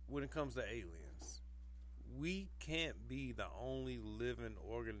 when it comes to aliens, we can't be the only living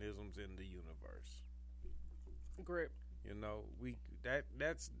organisms in the universe. Grip. You know,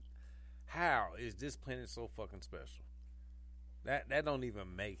 that's how is this planet so fucking special? That don't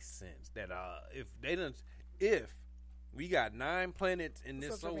even make sense. That if we got 9 planets in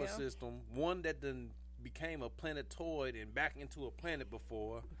this solar system, one that done became a planetoid and back into a planet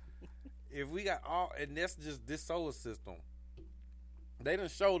before. If we got all, and that's just this solar system, they done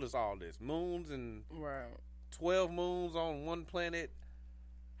showed us all this moons and 12 moons on one planet.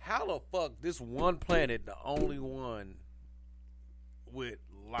 How the fuck this one planet the only one with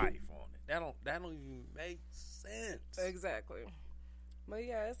life on it? That don't even make sense. Exactly. But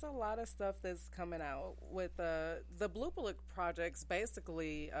yeah, it's a lot of stuff that's coming out with the Blue Book projects.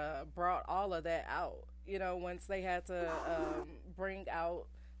 Basically, brought all of that out. You know, once they had to bring out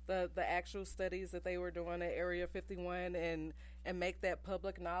the actual studies that they were doing at Area 51 and make that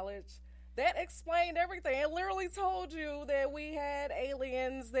public knowledge. That explained everything. It literally told you that we had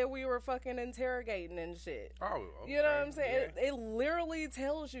aliens that we were fucking interrogating and shit. Oh, okay. You know what I'm saying? Yeah. It literally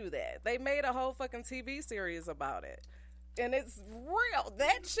tells you that. They made a whole fucking TV series about it. And it's real.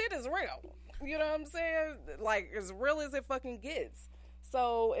 That shit is real. You know what I'm saying? Like, as real as it fucking gets.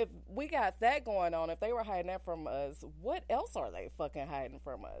 So, if we got that going on, if they were hiding that from us, what else are they fucking hiding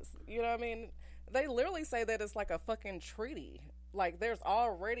from us? You know what I mean? They literally say that it's like a fucking treaty. Like, there's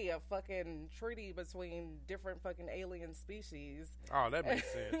already a fucking treaty between different fucking alien species. Oh, that makes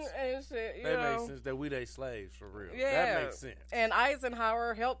sense. And shit, that makes sense that we they slaves for real. Yeah. That makes sense. And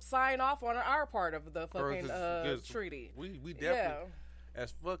Eisenhower helped sign off on our part of the fucking treaty. We definitely,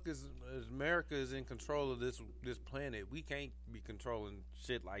 as fuck as America is in control of this planet, we can't be controlling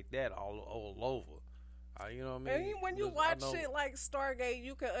shit like that all over. You know what I mean? And when you watch shit like Stargate,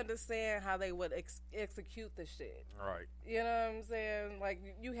 you can understand how they would execute the shit. Right. You know what I'm saying? Like,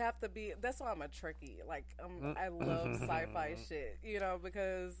 you have to be... That's why I'm a Trekkie. Like, I love sci-fi shit, you know,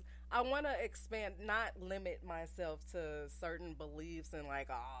 because I want to expand, not limit myself to certain beliefs and like,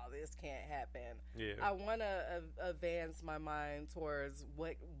 oh, this can't happen. Yeah. I want to advance my mind towards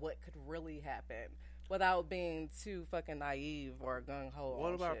what could really happen. Without being too fucking naive or gung ho.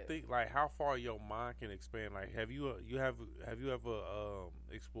 What about shit. like how far your mind can expand? Like, have you ever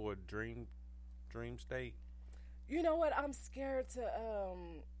explored dream state? You know what? I'm scared to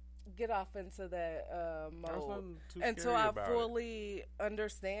get off into that mode until I fully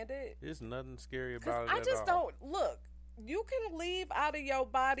understand it. There's nothing scary about it. I just don't look. You can leave out of your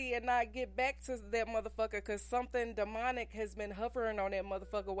body and not get back to that motherfucker because something demonic has been hovering on that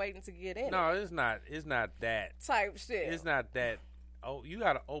motherfucker waiting to get in. No, it's not. It's not that type shit. It's not that. Oh, you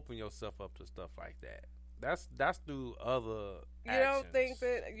got to open yourself up to stuff like that. That's through other. You actions. don't think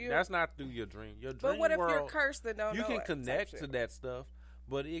that you? That's not through your dream. Your dream. But what if world, you're cursed and don't you know can it, connect to that stuff,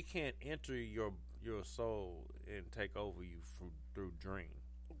 but it can't enter your soul and take over you through dream.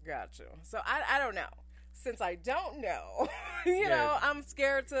 Gotcha. So I don't know. Since I don't know, you know, I'm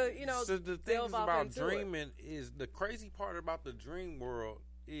scared to, So the thing about dreaming it. is the crazy part about the dream world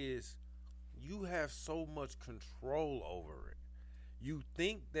is you have so much control over it. You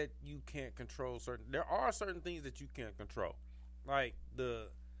think that you can't control there are certain things that you can't control. Like the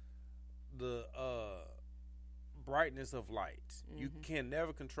brightness of light. Mm-hmm. You can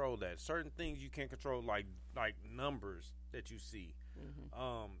never control that. Certain things you can't control, like numbers that you see.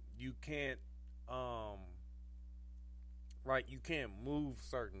 Mm-hmm. You can't you can't move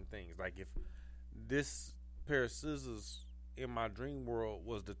certain things. Like if this pair of scissors in my dream world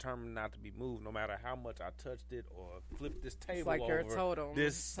was determined not to be moved, no matter how much I touched it or flipped this table like over, your totem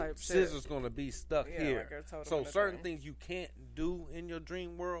this type scissor's going to be stuck here. Like so certain things you can't do in your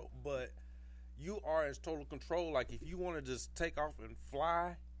dream world, but you are in total control. Like if you want to just take off and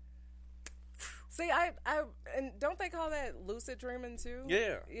fly. See, and don't they call that lucid dreaming too?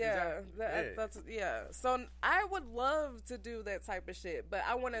 Yeah. Exactly. That's So I would love to do that type of shit, but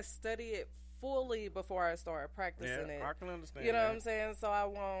I want to study it fully before I start practicing it. I can understand. You know what I'm saying? So I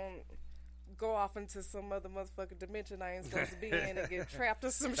won't go off into some other motherfucking dimension I ain't supposed to be in and get trapped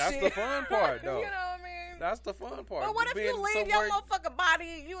or some That's shit. That's the fun part, though. You know what I mean? That's the fun part. But what if you leave your motherfucking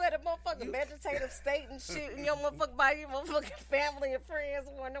body, you had a motherfucking vegetative state and shit, and your motherfucking body, your motherfucking family and friends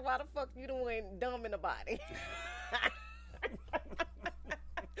wonder why the fuck you doing dumb in the body?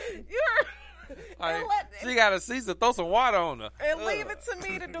 She got a Caesar, throw some water on her. And leave it to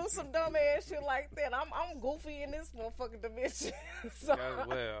me to do some dumb ass shit like that. I'm goofy in this motherfucking dimension. So,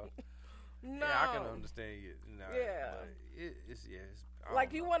 well, no. yeah, I can understand you. No, yeah. It's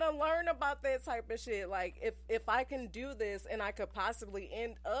Like, you want to learn about that type of shit. Like, if I can do this and I could possibly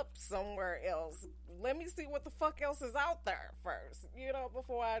end up somewhere else, let me see what the fuck else is out there first,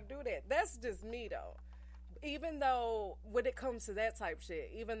 before I do that. That's just me, though. Even though, when it comes to that type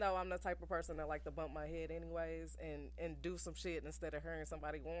shit, even though I'm the type of person that like to bump my head anyways and do some shit instead of hearing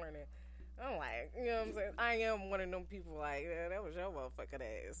somebody warning, I'm like, you know what I'm saying? I am one of them people like, yeah, that was your motherfucking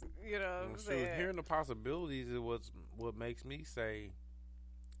ass. You know what I'm saying? Hearing the possibilities is what makes me say,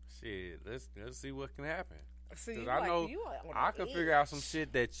 shit, let's see what can happen. Because I know I could figure out some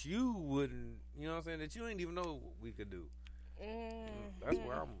shit that you wouldn't, you know what I'm saying, that you ain't even know we could do. That's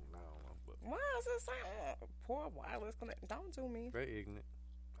where I'm. Why is it saying poor wireless connection? Don't do me. Very ignorant.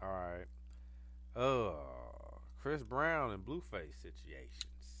 All right. Chris Brown and Blueface situations.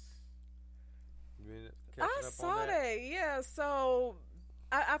 I saw that. Yeah. So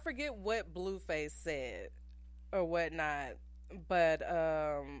I forget what Blueface said or whatnot, but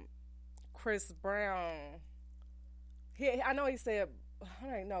Chris Brown. I know he said. I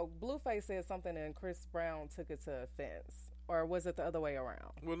don't know. Blueface said something and Chris Brown took it to offense. Or was it the other way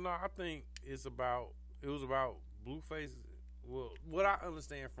around? Well, no, I think it was about Blueface. Well, what I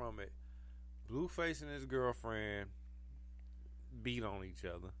understand from it, Blueface and his girlfriend beat on each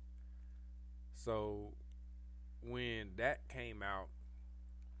other. So when that came out,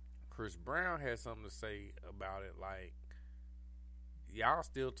 Chris Brown had something to say about it. Like, y'all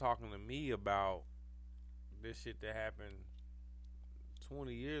still talking to me about this shit that happened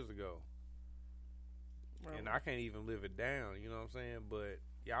 20 years ago. Right. And I can't even live it down, you know what I'm saying? But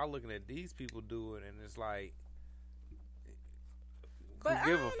y'all looking at these people do it, and it's like, but I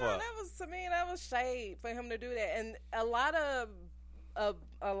don't know. To me, that was shade for him to do that. And a lot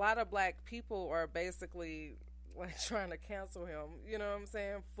of black people are basically like trying to cancel him. You know what I'm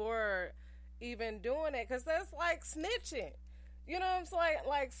saying, for even doing it, because that's like snitching. You know what I'm saying?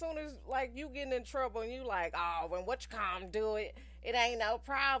 Like, soon as, like, you getting in trouble and you like, oh, when Whatchcom do it, it ain't no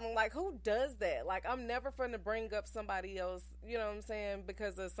problem. Like, who does that? Like, I'm never finna bring up somebody else, you know what I'm saying,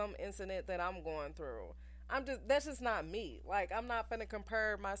 because of some incident that I'm going through. That's just not me. Like, I'm not finna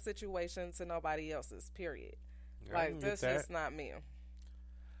compare my situation to nobody else's, period. Like, that's just not me.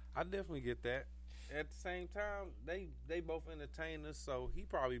 I definitely get that. At the same time, they both entertain us, so he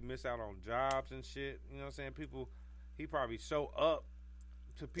probably miss out on jobs and shit. You know what I'm saying? He probably show up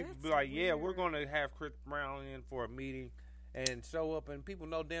to people, be like, yeah, we're going to have Chris Brown in for a meeting, and show up, and people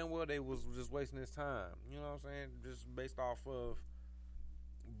know damn well they was just wasting his time. You know what I'm saying? Just based off of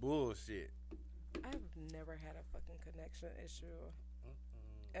bullshit. I've never had a fucking connection issue.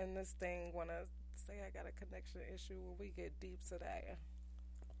 And this thing want to say I got a connection issue when we get deep today.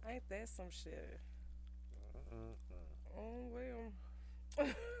 Ain't that some shit? Oh, well.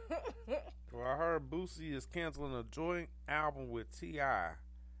 Well, I heard Boosie is canceling a joint album with T.I.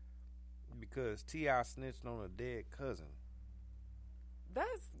 because T.I. snitched on a dead cousin.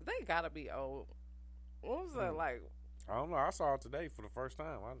 They gotta be old. What was that like? I don't know. I saw it today for the first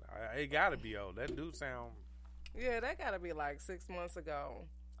time. It gotta be old. That dude sound. Yeah, that gotta be like 6 months ago.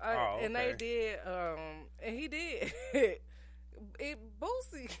 Okay. And they did. And he did.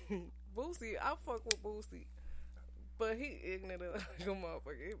 Boosie. I fuck with Boosie. But he ignorant like a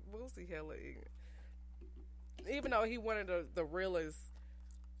motherfucker. Boosie hella ignorant. Even though he one of the realest,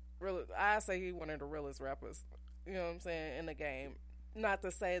 I say he one of the realest rappers, you know what I'm saying, in the game. Not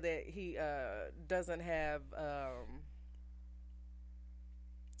to say that he doesn't have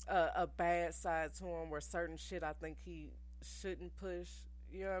a bad side to him where certain shit I think he shouldn't push,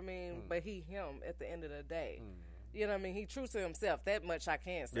 you know what I mean? But he him at the end of the day. You know what I mean? He true to himself. That much I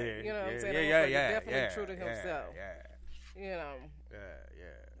can say. Yeah, you know what I'm saying? Definitely true to himself. You know.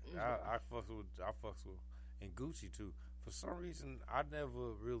 I fucks with and Gucci too. For some reason, I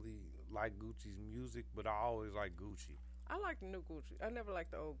never really liked Gucci's music, but I always liked Gucci. I like the new Gucci. I never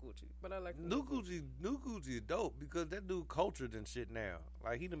liked the old Gucci, but I like the new Gucci. New Gucci is dope because that dude cultured and shit now.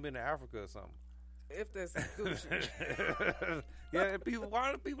 Like he done been to Africa or something. If that's Gucci. Yeah,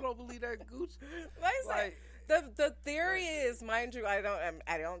 why do people don't believe that Gucci? Like the theory is, mind you, I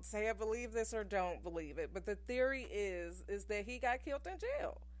don't say I believe this or don't believe it, but the theory is that he got killed in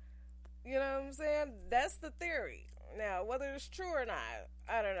jail. You know what I'm saying? That's the theory. Now, whether it's true or not,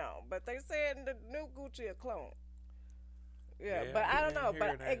 I don't know. But they saying the new Gucci a clone. Yeah, but I don't know.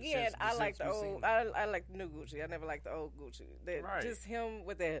 But again, I like the old. I like the new Gucci. I never liked the old Gucci. Just him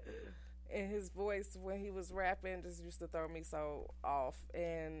with that. And his voice when he was rapping just used to throw me so off.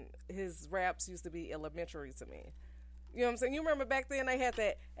 And his raps used to be elementary to me. You know what I'm saying? You remember back then they had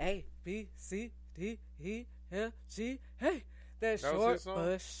that A, B, C, D, E, F, G, hey. That That was short his song?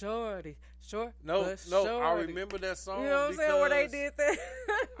 but shorty. Short No, but no, shorty. I remember that song. You know what I'm saying? Where they did that.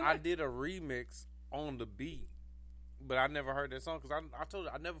 I did a remix on the beat, but I never heard that song because I told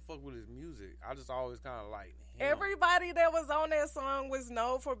you I never fucked with his music. I just always kind of like him. Everybody that was on that song was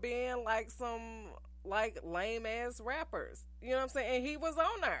known for being like some like lame ass rappers. You know what I'm saying? And he was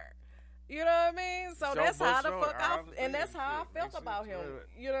on there. You know what I mean? So that's how the fuck and that's how I felt about him.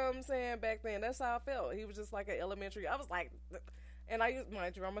 You know what I'm saying? Back then, that's how I felt. He was just like an elementary. I was like, and I used,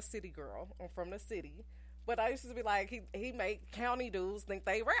 mind you, I'm a city girl. I'm from the city, but I used to be like, he make county dudes think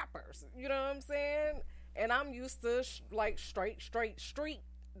they rappers. You know what I'm saying? And I'm used to like straight street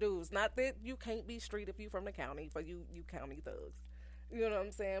dudes. Not that you can't be street if you from the county, but you county thugs. You know what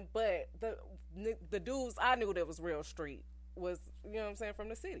I'm saying? But the dudes I knew that was real street was, you know what I'm saying, from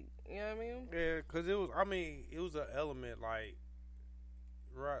the city. You know what I mean? Yeah, because it was an element like,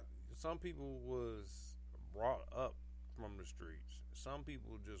 right, some people was brought up from the streets. Some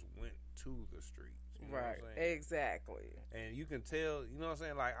people just went to the streets. You know Right, what I'm saying? exactly. And you can tell, you know what I'm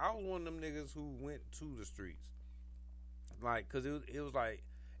saying? Like, I was one of them niggas who went to the streets. Like, because it was like,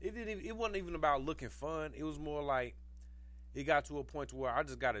 it wasn't even about looking fun. It was more like, it got to a point to where I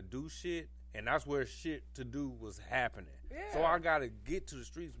just got to do shit. And that's where shit to do was happening. Yeah. So I got to get to the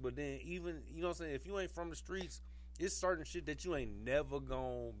streets. But then even, you know what I'm saying, if you ain't from the streets, it's certain shit that you ain't never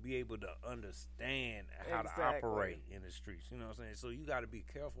going to be able to understand how to operate in the streets. You know what I'm saying? So you got to be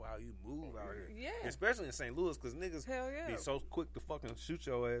careful how you move out here. Yeah. Especially in St. Louis, because niggas yeah. be so quick to fucking shoot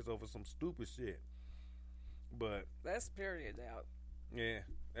your ass over some stupid shit. But that's period out. Yeah,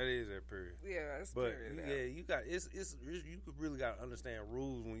 that is that period. Yeah, that's but period out. yeah, you got it's you really got to understand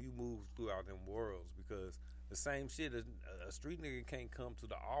rules when you move throughout them worlds, because the same shit a street nigga can't come to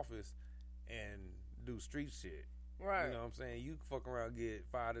the office and do street shit. Right. You know what I'm saying? You can fuck around and get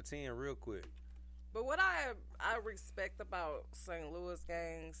 5 to 10 real quick. But what I respect about St. Louis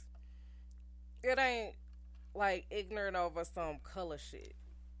gangs, it ain't like ignorant over some color shit.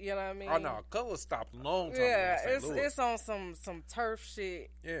 You know what I mean? Oh no, color stopped a long time yeah, ago in St. Louis. It's on some turf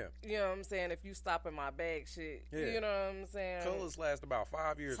shit. Yeah. You know what I'm saying? If you stop in my bag shit. Yeah. You know what I'm saying? Colors last about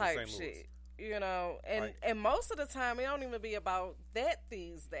 5 years type in St. Louis. Shit. You know, and most of the time it don't even be about that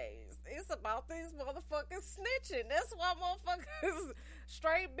these days. It's about these motherfuckers snitching. That's why motherfuckers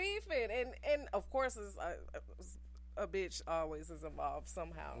straight beefing. And of course it's a bitch always is involved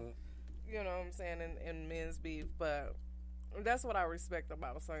somehow. You know what I'm saying, in men's beef, but that's what I respect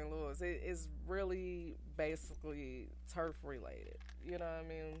about St. Louis. It's really basically turf related. You know what I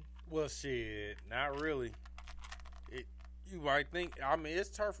mean? Well, shit, not really. You might think, I mean, it's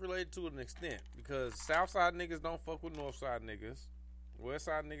turf related to an extent, because Southside niggas don't fuck with Northside niggas.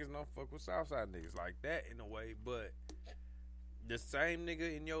 Westside niggas don't fuck with Southside niggas like that in a way, but the same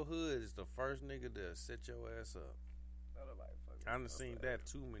nigga in your hood is the first nigga to set your ass up. I done seen that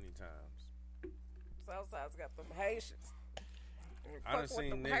too many times. Southside's got them Haitians. I done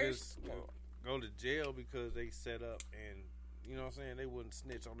seen niggas go to jail because they set up, and you know what I'm saying, they wouldn't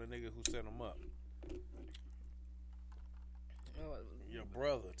snitch on the nigga who set them up. Your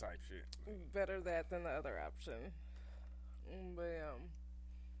brother type shit. Better that than the other option.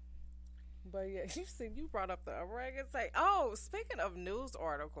 But yeah, you brought up the orangutan. Oh, speaking of news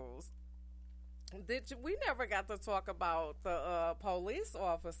articles, we never got to talk about the police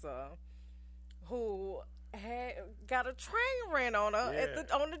officer who got a train ran on her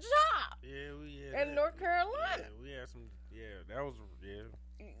on the job. Yeah, in North Carolina. Yeah, we had some. Yeah, that was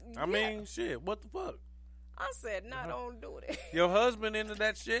I mean, shit. What the fuck? I said, on duty. Your husband into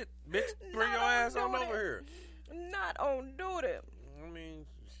that shit, bitch. Bring your ass on over here. Not on duty. I mean,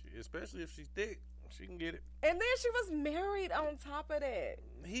 especially if she's thick, she can get it. And then she was married on top of that.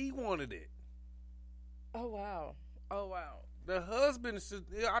 He wanted it. Oh wow. The husband,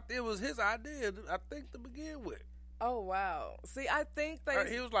 it was his idea, I think, to begin with. Oh wow. See, I think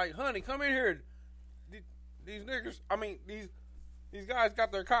he was like, "Honey, come in here. These niggas, I mean, these guys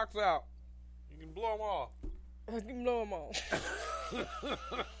got their cocks out. You can blow them off." You can blow them off.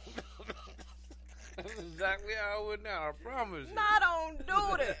 That's exactly how it went down, I promise you. Not on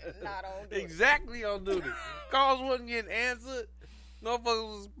duty. Exactly on duty. Calls wasn't getting answered. Motherfuckers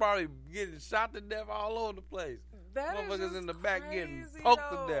was probably getting shot to death all over the place. That motherfuckers is in the back crazy, getting poked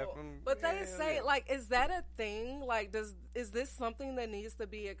though. to death. But they say, like, is that a thing? Like, is this something that needs to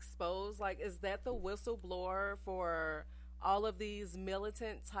be exposed? Like, is that the whistleblower for all of these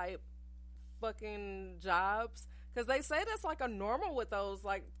militant type fucking jobs? Because they say that's like a normal with those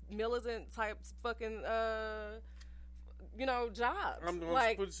like militant type fucking jobs. I'm gonna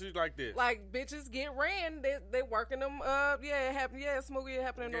like, put it like this. Like, bitches get ran. They working them. Smoothie, it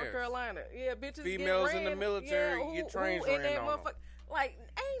happened in North Carolina. Yeah, bitches females get ran. in the military get trains ran on them. Like,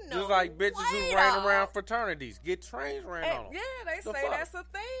 ain't no just like bitches who ran around fraternities get trains ran on them. Yeah, they say that's a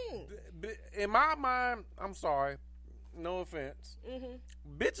thing. In my mind, I'm sorry, no offense.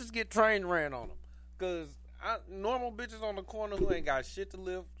 Bitches get trains ran on them because normal bitches on the corner who ain't got shit to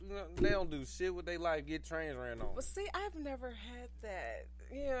live, they don't do shit with their life. Get trains ran on. But see, I've never had that.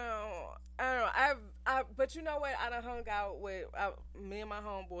 I don't know. But you know what? I done hung out with me and my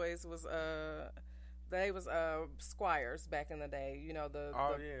homeboys was they was squires back in the day.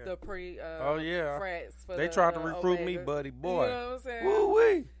 The pre frats. They tried to recruit me, buddy boy. You know what I'm saying? Woo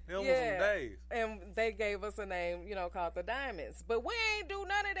wee. Them was some days. And they gave us a name, called the Diamonds. But we ain't do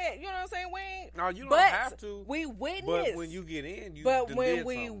none of that. You know what I'm saying? We ain't. No, you don't have to. We witnessed. But when you get in, you. But when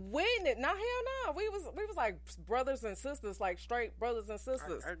we witnessed, hell no. We was like brothers and sisters, like straight brothers and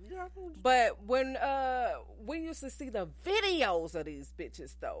sisters. But when we used to see the videos of these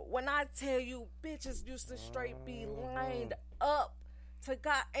bitches, though. When I tell you, bitches used to straight be lined up to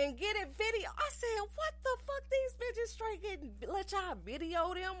God and get it video. I said, what the fuck? These bitches straight let y'all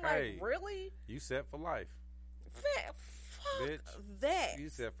video them? Like, really? You set for life. Fuck bitch, that. You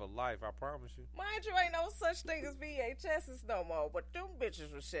set for life, I promise you. Mind you, ain't no such thing as VHSs no more, but them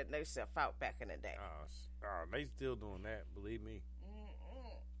bitches was setting themselves out back in the day. They still doing that, believe me.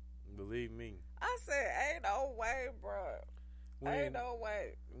 Believe me. I said, ain't no way, bro. Ain't no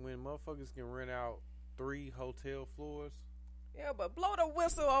way. When motherfuckers can rent out 3 hotel floors. Yeah, but blow the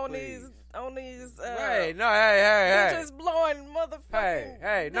whistle on these. Hey, just blowing motherfucking.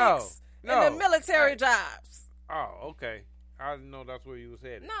 Hey, no. In the military jobs. Oh, okay. I didn't know that's where you was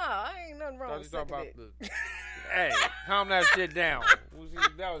headed. No, I ain't nothing wrong with it. Hey, calm that shit down.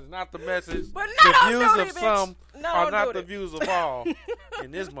 That was not the message. But the views of some are not the views of all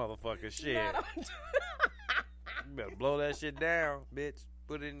in this motherfucker shit. You better blow that shit down, bitch.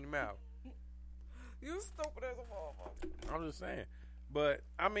 Put it in your mouth. You stupid as a motherfucker. I'm just saying. But,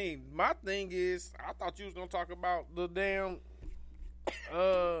 I mean, my thing is, I thought you was going to talk about the damn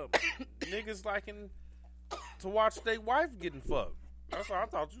niggas liking to watch their wife getting fucked. That's what I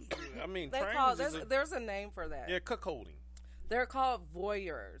thought you was. I mean, there's a name for that. Yeah, cuckolding. They're called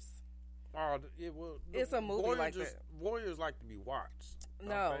voyeurs. Oh, well, it's a movie like that. Voyeurs like to be watched.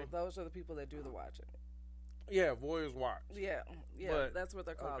 No, those are the people that do the watching. Yeah, voyeurs watch. Yeah, but, that's what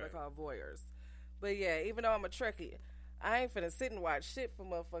they're called. Okay. They're called voyeurs. But yeah, even though I'm a Trekkie, I ain't finna sit and watch shit for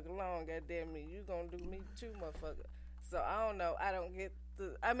motherfucking long. Goddamn me, you gonna do me too, motherfucker. So I don't know. I don't get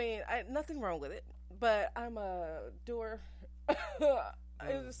the. I mean, nothing wrong with it, but I'm a doer.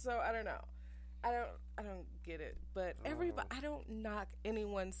 So I don't know. I don't get it. But everybody, I don't knock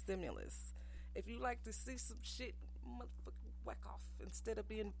anyone's stimulus. If you like to see some shit, motherfucking whack off instead of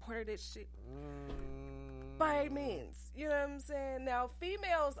being part of that shit. By all means, you know what I'm saying. Now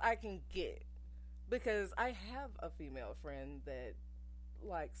females, I can get. Because I have a female friend that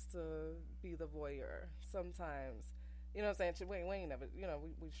likes to be the voyeur sometimes. You know what I'm saying? We ain't never,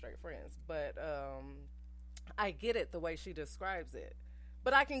 we straight friends. But I get it the way she describes it.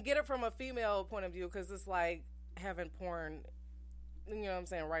 But I can get it from a female point of view because it's like having porn, you know what I'm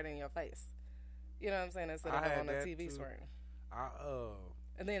saying, right in your face. You know what I'm saying? Instead of on a TV screen.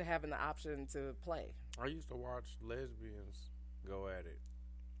 And then having the option to play. I used to watch lesbians go at it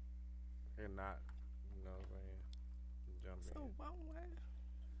and not.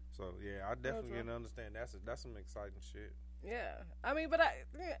 So yeah, I definitely can understand. That's some exciting shit. Yeah, I mean, but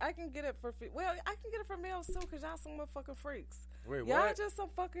I can get it for I can get it for males too, cause y'all some motherfucking freaks. Wait, y'all what? just some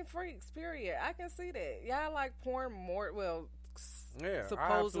fucking freaks. Period. I can see that. Y'all like porn more. Well, yeah,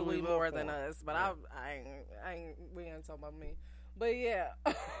 supposedly more than us, but yeah. I ain't. We ain't talking about me. But yeah,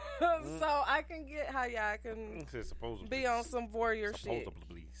 so I can get how y'all can be on some voyeur shit.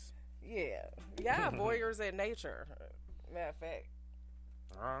 Please. Yeah, y'all voyeurs at nature. Matter of fact.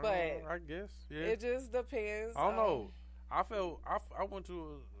 I guess, yeah. It just depends. I don't know. I went to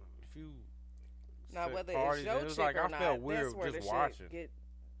a few now whether parties, it's your and it was chick like or I not, felt weird that's where just the watching. Shit get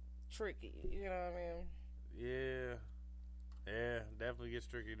tricky. You know what I mean? Yeah, definitely gets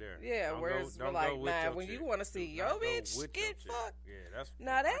tricky there. Yeah, whereas we're like, nah, when you want to see your bitch get fucked, that's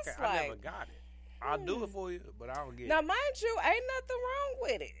like I never got it. I'll do it for you, but I don't get it. Now, mind you, ain't nothing wrong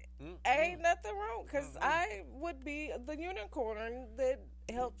with it. Ain't nothing wrong, because I would be the unicorn that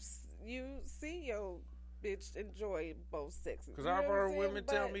helps you see your bitch enjoy both sexes. Because I've heard women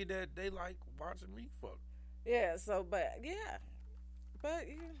tell me that they like watching me fuck. Yeah, but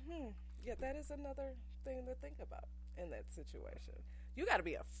that is another thing to think about in that situation. You got to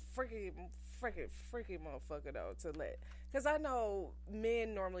be a freaky motherfucker though to let. Because I know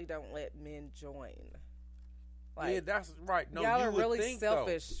men normally don't let men join. Like, yeah, that's right. No, y'all you are would really think,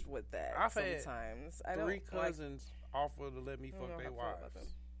 selfish though. with that. I've sometimes. had 3 cousins offer to let me fuck their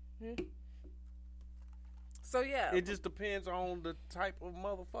wives. So yeah, it just depends on the type of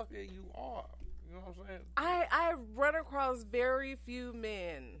motherfucker you are. You know what I'm saying? I run across very few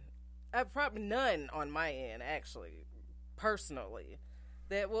men, probably none on my end actually, personally,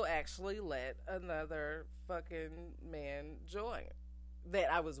 that will actually let another fucking man join that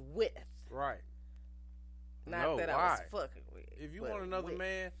I was with. Right. Not that I was fucking with. If you want another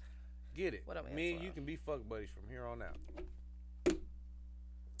man, get it. Me and you can be fuck buddies from here on out.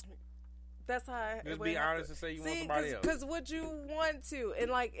 That's how. Just be honest and say you want somebody else. Because would you want to?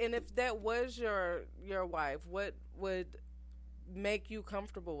 And if that was your wife, what would make you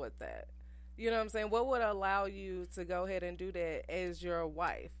comfortable with that? You know what I'm saying? What would allow you to go ahead and do that as your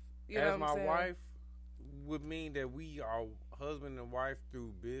wife? You know what I'm saying? My wife would mean that we are husband and wife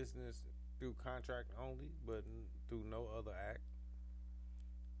through business, through contract only, but through no other act.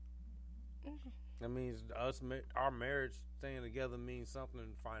 That means our marriage staying together means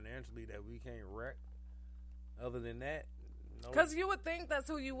something financially that we can't wreck. Other than that, no. Because you would think that's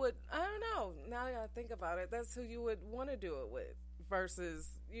who you would. I don't know. Now that I think about it, that's who you would want to do it with,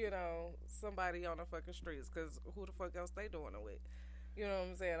 versus somebody on the fucking streets. Because who the fuck else they doing it with? You know what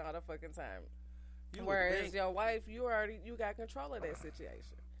I'm saying? All the fucking time. Whereas your wife, you got control of that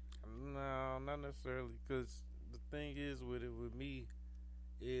situation. No, not necessarily. Because the thing is with me.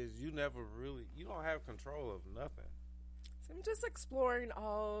 Is you don't have control of nothing. So I'm just exploring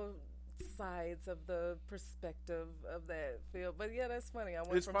all sides of the perspective of that field. But yeah, that's funny.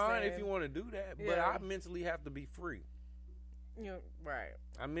 It's fine if you want to do that, but I mentally have to be free. Right.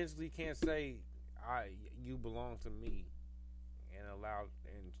 I mentally can't say you belong to me and allow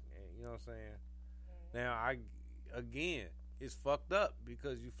and you know what I'm saying? Now it's fucked up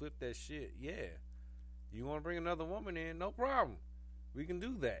because you flip that shit. Yeah. You want to bring another woman in, no problem. We can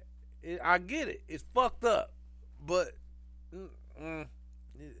do that. I get it. It's fucked up. But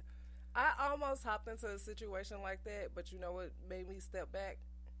I almost hopped into a situation like that, but you know what made me step back?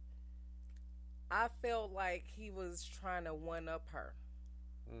 I felt like he was trying to one-up her.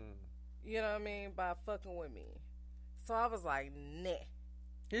 You know what I mean? By fucking with me. So I was like, nah.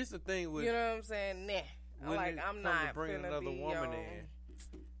 Here's the thing with... You know what I'm saying? Nah. I'm not bring another woman in.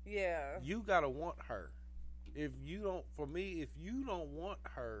 Yeah. You gotta want her. If you don't want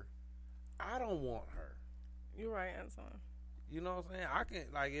her, I don't want her. You're right, Anton. You know what I'm saying? I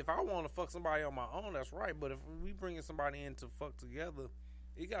can, if I want to fuck somebody on my own, that's right. But if we bringing somebody in to fuck together,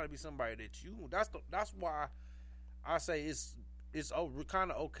 it got to be somebody that you. That's why I say it's kind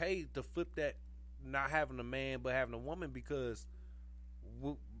of okay to flip that, not having a man but having a woman, because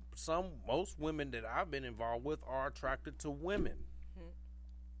most women that I've been involved with are attracted to women.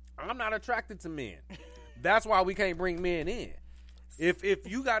 I'm not attracted to men. That's why we can't bring men in. If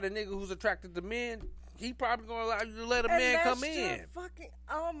you got a nigga who's attracted to men, he probably gonna allow you to let a man come in.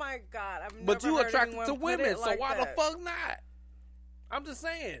 Oh my God! But you attracted to women, so why the fuck not? I'm just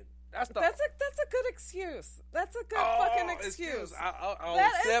saying. That's a good excuse. That's a good fucking excuse. I'll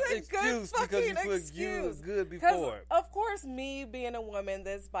accept excuse because you put you good before it. Of course, me being a woman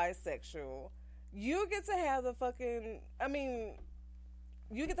that's bisexual, you get to have the fucking. I mean,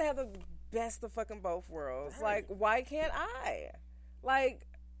 you get to have the best of fucking both worlds. Right. Like, why can't I? Like,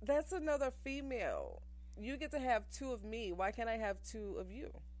 that's another female. You get to have 2 of me. Why can't I have 2 of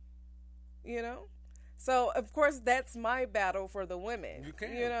you? You know? So, of course, that's my battle for the women. You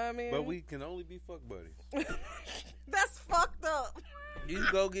can. You know what I mean? But we can only be fuck buddies. That's fucked up. You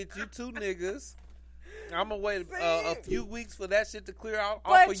go get you 2 niggas. I'm going to wait a few weeks for that shit to clear out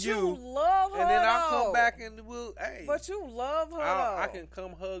off of you. But you love her, and then I'll come back and we'll, hey. But you love her, I can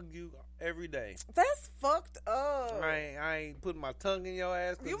come hug you every day. That's fucked up. I ain't putting my tongue in your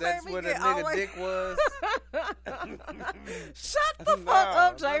ass because that's where the nigga dick was. Shut the fuck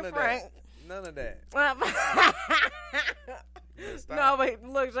up, Jay Frank. None of that. No, wait.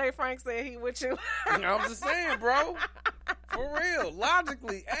 Look, Jay Frank said he with you. I'm just saying, bro. For real.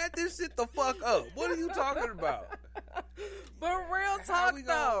 Logically, add this shit the fuck up. What are you talking about? But real talk,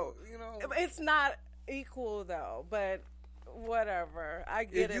 though. It's not equal, though. But whatever. I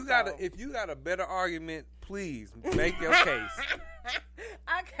get it. If you got a better argument, please make your case.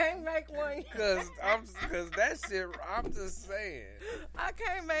 I can't make one. Cause that shit. I'm just saying. I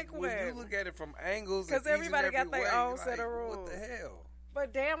can't make one. When you look at it from angles, because everybody got their own set of rules. What the hell?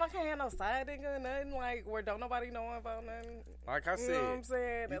 But damn, I can't have no side nigga, nothing like where don't nobody know about nothing. Like I said, you know what I'm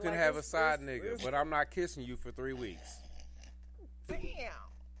saying? You can have a side nigga, but I'm not kissing you for 3 weeks. Damn.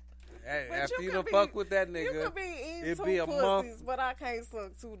 Hey, But after you could done be- fuck with that nigga, You could be eating it'd two be a pussies, month. but I can't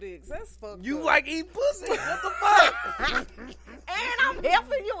suck 2 dicks. That's fucked You up. like eating pussy? What the fuck? And I'm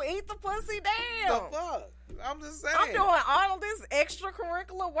helping you eat the pussy. Damn. The fuck? I'm just saying. I'm doing all of this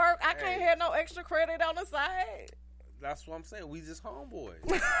extracurricular work. I can't Hey. have no extra credit on the side. That's what I'm saying. We just homeboys.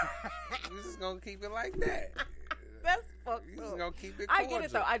 We just gonna keep it like that. That's fucked You up. just gonna keep it I cordial. get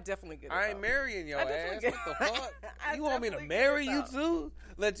it though. I definitely get it. I ain't though. marrying your I ass. definitely What get- the fuck? I You want me to definitely marry get you it, though. too?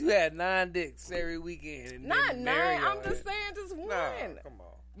 Let you have 9 dicks every weekend. And Not then marry 9. your I'm just ass. saying, just one. Nah, come on.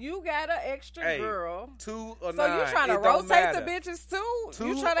 You got an extra Hey, girl. 2 or 9. So you trying to it don't rotate matter. the bitches too? 2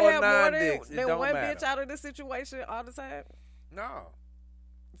 You trying to or have 9 more dicks, it than don't one matter. bitch out of the situation all the time? No.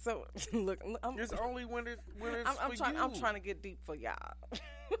 So look, It's only when it's I'm for trying. you. I'm trying to get deep for y'all.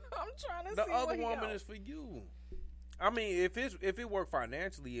 I'm trying to The see other what he woman on. is for you. I mean, if it work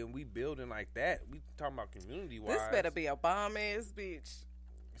financially and we building like that, we talking about community wise. This better be a bomb ass bitch.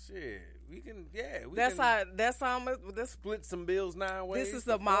 Shit. We can, yeah. We That's can how I'm. This split some bills 9 ways. This is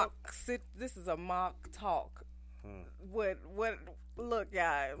a mock. This is a mock talk. What? Look,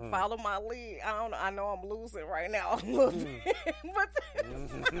 y'all. Follow my lead. I know I'm losing right now a little bit,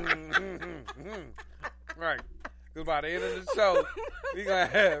 Right. Because by the end of the show, we gonna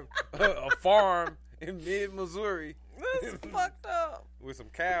have a farm in mid-Missouri. This fucked up. With some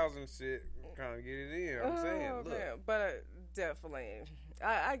cows and shit. Trying to get it in. I'm saying, look. Man. But definitely,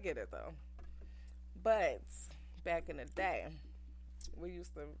 I get it though. But back in the day, we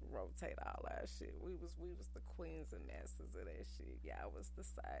used to rotate all our shit. We was the queens and masters of that shit. Y'all was the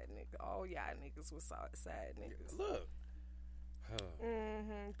side nigga. All y'all niggas was side niggas. Look.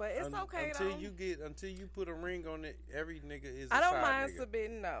 But it's okay until though. Until you put a ring on it, every nigga is. I don't side mind nigga.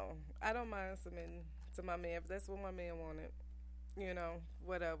 submitting. No, I don't mind submitting to my man if that's what my man wanted. You know,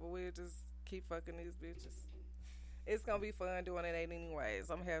 whatever. We'll just keep fucking these bitches. It's gonna be fun doing it anyways.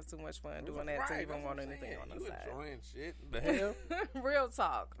 I'm gonna have too much fun doing that to even want anything on the side. Enjoying shit. The hell. Real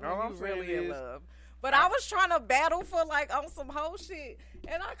talk. All I'm You saying really in is- love. But I was trying to battle for like on some whole shit,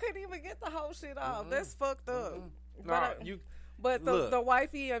 and I couldn't even get the whole shit off. That's fucked up. Nah, But look. the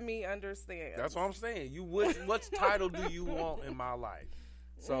wifey and me understand. That's what I'm saying. What title do you want in my life?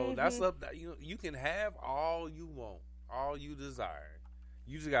 So that's up. You can have all you want, all you desire.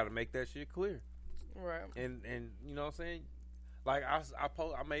 You just got to make that shit clear. Right. And you know what I'm saying? Like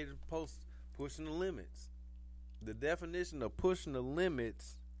I made a post pushing the limits. The definition of pushing the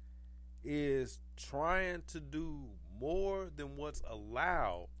limits is trying to do more than what's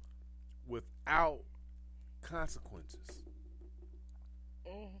allowed without consequences.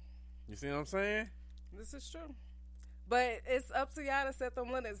 You see what I'm saying? This is true. But it's up to y'all to set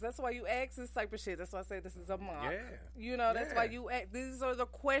them limits. That's why you ask this type of shit. That's why I say this is a mock. Yeah. You know, that's Yeah. why you ask. These are the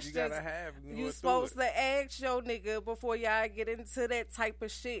questions You gotta have. you supposed to ask your nigga before y'all get into that type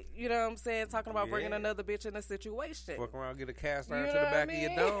of shit. You know what I'm saying? Talking about bringing Yeah. another bitch in a situation. Fuck around, get a cast iron You to know the what back I of your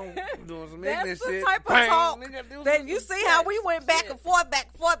mean? dome. Doing some That's ignorant the shit. type of Bang, talk nigga, do that some you see shit. how we went back and forth.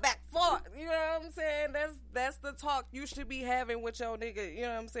 You know what I'm saying? That's the talk you should be having with your nigga. You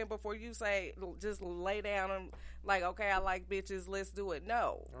know what I'm saying? Before you say, just lay down and like, okay, I like bitches, let's do it.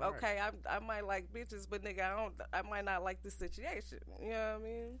 No, All okay, I might like bitches, but nigga, I might not like this situation. You know what I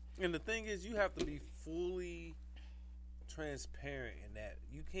mean? And the thing is, you have to be fully transparent in that.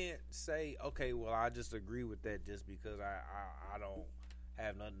 You can't say, okay, well, I just agree with that just because I don't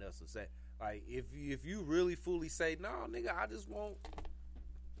have nothing else to say. Like, if you really fully say, no, nigga, I just want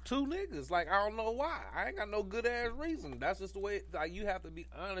 2 niggas. Like, I don't know why. I ain't got no good ass reason. That's just the way. Like, you have to be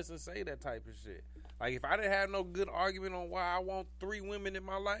honest and say that type of shit. Like, if I didn't have no good argument on why I want 3 women in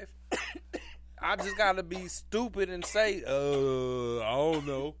my life, I just gotta be stupid and say, I don't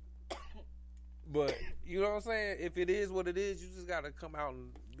know. But you know what I'm saying? If it is what it is, you just gotta come out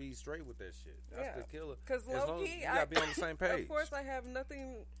and be straight with that shit. That's the killer. Because As long as low-key, you gotta be on the same page. Of course, I have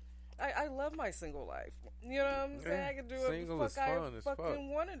nothing. I love my single life. You know what I'm saying? Yeah. I can do what Single the is fuck fun I as fucking fuck.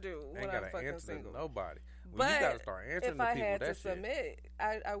 want to do when Ain't I'm gotta fucking answer single. to nobody. When But you gotta start answering if to I people, had to that shit. submit,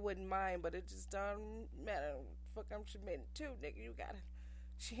 I wouldn't mind. But it just don't matter. Fuck, I'm submitting too, nigga.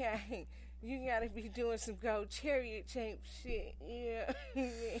 You gotta be doing some gold chariot type shit, yeah,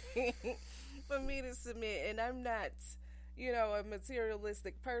 for me to submit. And I'm not, a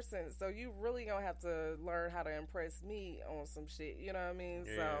materialistic person. So you really gonna have to learn how to impress me on some shit. You know what I mean?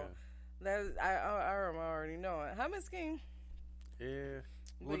 Yeah. So that I'm already knowing. How much scheme? Yeah.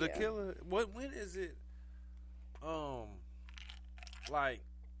 But Well, the yeah. killer. When is it? Like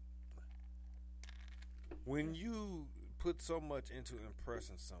when you put so much into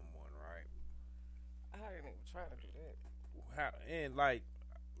impressing someone, right? I didn't even try to do that. And like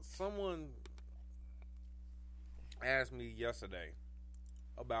someone asked me yesterday,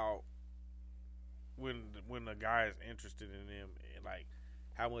 about when a guy is interested in them, and like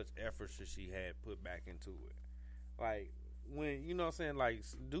how much effort should she have put back into it? Like when you know what I'm saying, like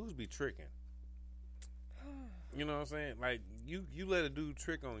dudes be tricking. You know what I'm saying? Like you let a dude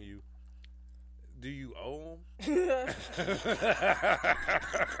trick on you. Do you owe him?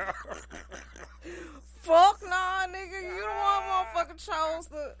 Fuck nah, nigga. You the one motherfucker chose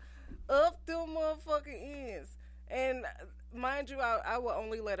to up them motherfucking ends. And mind you, I will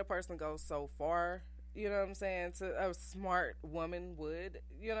only let a person go so far. You know what I'm saying? To a smart woman would.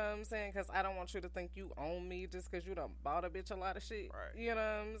 You know what I'm saying? Because I don't want you to think you own me just because you done bought a bitch a lot of shit. Right. You know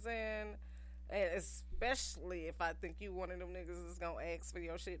what I'm saying? And especially if I think you one of them niggas that's going to ask for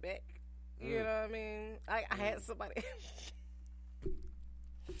your shit back. You know what I mean? I had somebody...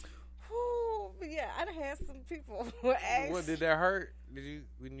 Whew, but yeah, I had some people who asked... What, did that hurt? Did you,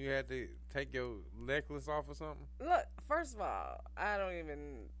 when you had to take your necklace off or something? Look, first of all, I don't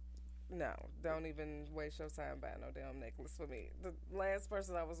even... No, don't even waste your time buying no damn necklace for me. The last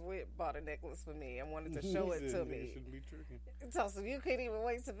person I was with bought a necklace for me and wanted to show it to me. Shouldn't be tricking. So you couldn't even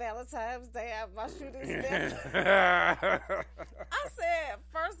wait till Valentine's Day. I bought you this necklace. I said,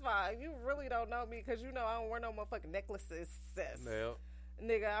 first of all, you really don't know me because you know I don't wear no motherfucking necklaces, sis. Yep.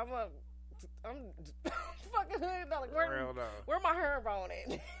 Nigga, I'm fucking hood. Like, where my hairbone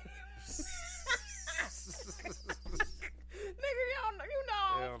at? Nigga, you know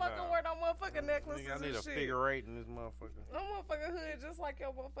I don't fucking wear no motherfucking necklaces. Nigga, I need a shit. figure eight in this motherfucker. I'm motherfucking hood just like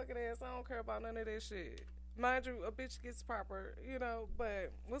your motherfucking ass. I don't care about none of that shit. Mind you, a bitch gets proper, you know,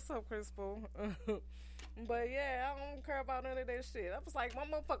 but what's up, Crystal? But yeah, I don't care about none of that shit. I was like, my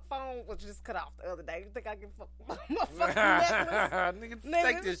motherfucking phone was just cut off the other day. You think I can fuck my motherfucking necklace? Nigga,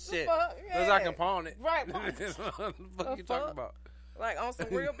 take this shit. Because I can pawn it. Right. What the fuck you talking about? Like, on some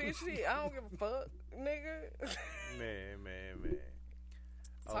real bitch shit. I don't give a fuck, nigga. Man.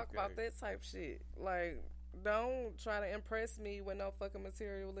 Talk about that type shit. Like, don't try to impress me with no fucking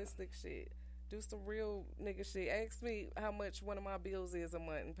materialistic shit. Do some real nigga shit. Ask me how much one of my bills is a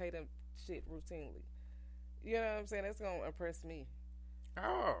month and pay them shit routinely. You know what I'm saying? That's gonna impress me.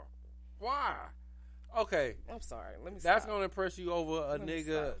 Oh, why? Okay. I'm sorry. Let me That's stop. gonna impress you over a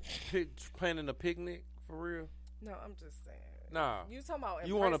nigga planning a picnic for real? No, I'm just saying. Nah. You talking about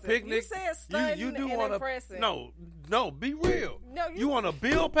you want a picnic? You said stunning you do and want impressing. No, be real. No, you want a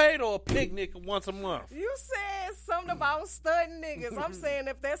bill paid or a picnic once a month? You said something about stunting niggas. I'm saying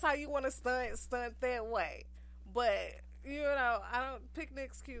if that's how you want to stunt that way. But, you know, I don't,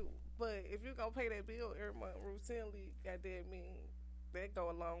 picnic's cute. But if you gonna pay that bill every month routinely, goddamn me, that go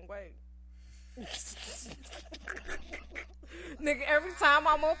a long way. Nigga, every time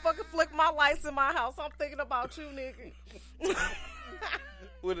I motherfucking flick my lights in my house, I'm thinking about you, nigga.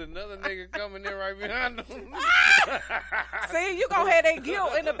 With another nigga coming in right behind them. See, you gonna have that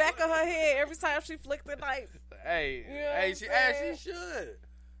guilt in the back of her head every time she flick the lights. Hey, you know she should.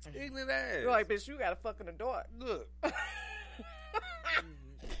 Ignorant ass. You're like, bitch, you got a fucking adult. Look.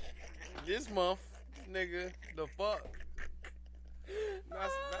 This month, nigga, the fuck.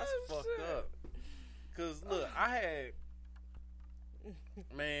 That's fucked up. Cause look, I had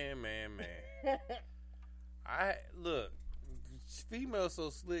man. Look, female so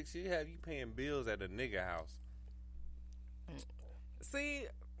slick, she have you paying bills at a nigga house. See,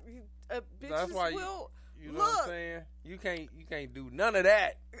 bitches that's why will. You know what I'm saying? You can't do none of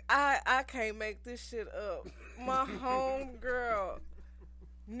that. I can't make this shit up. My homegirl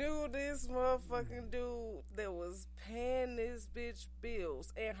knew this motherfucking dude that was paying this bitch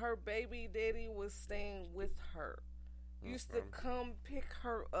bills, and her baby daddy was staying with her. Used to come pick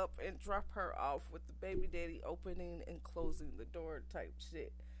her up and drop her off with the baby daddy opening and closing the door type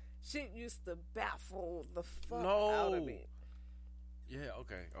shit. Shit used to baffle the fuck out of me. Yeah,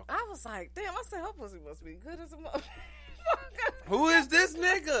 okay. I was like, damn, I said her pussy must be good as a motherfucker. Who is this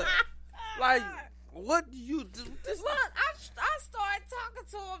nigga? Like, what do you do? Look, I started talking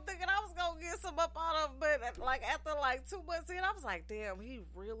to him thinking I was going to get some up out of him, but like after like 2 months in, I was like, damn, he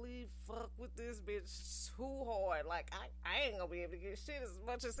really fucked with this bitch too hard. Like, I ain't going to be able to get shit as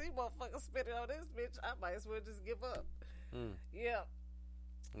much as he motherfucker spending on this bitch. I might as well just give up. Yeah.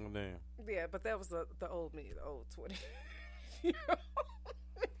 Oh, damn. Yeah, but that was the old me, the old 20.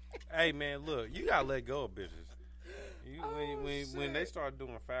 Hey, man, look, you got to let go of bitches. When they start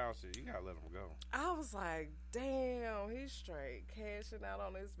doing foul shit, you gotta let them go. I was like, damn, he's straight cashing out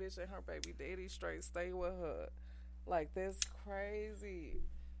on this bitch and her baby daddy straight stay with her. Like, that's crazy.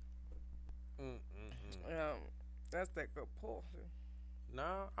 That's that good portion.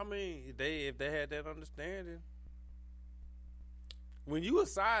 Nah, I mean, if they had that understanding. When you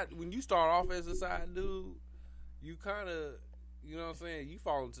start off as a side dude, you kind of you know what I'm saying? You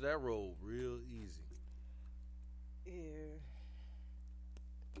fall into that role real easy. Yeah.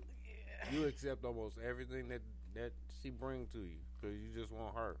 You accept almost everything that she bring to you because you just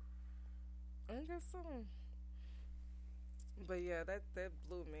want her. I guess so. But yeah, that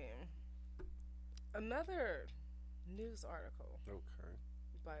blew me. Another news article. Okay.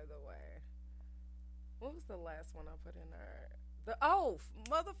 By the way, what was the last one I put in there?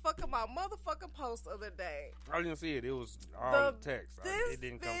 My motherfucking post of the day. I didn't see it. It was all text. It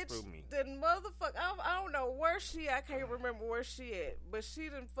didn't come through me. The motherfucker, I don't know where she. I can't remember where she at, but she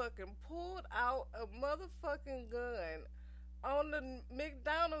done fucking pulled out a motherfucking gun on the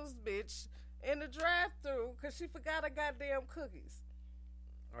McDonald's bitch in the drive-thru because she forgot her goddamn cookies.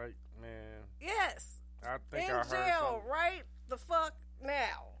 Right, man. Yes. I think in I heard jail something. right the fuck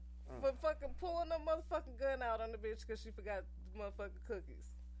now for fucking pulling the motherfucking gun out on the bitch because she forgot the motherfucking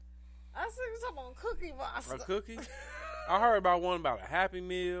cookies. I see you talking about Cookie Monster. A cookie? I heard about one about a Happy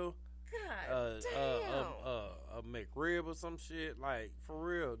Meal. God damn. A McRib or some shit. Like, for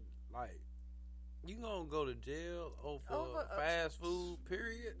real, like, you gonna go to jail over fast food,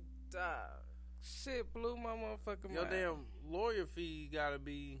 period? Shit blew my motherfucking Your mind. damn lawyer fee gotta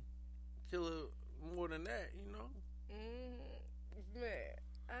be killer more than that, you know? Man,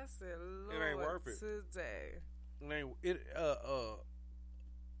 I said, Lord, It ain't worth it. Today.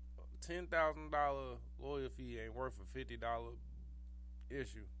 $10,000 lawyer fee ain't worth a $50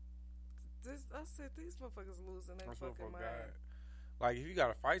 issue. I said, these motherfuckers losing their fucking mind. God. Like, if you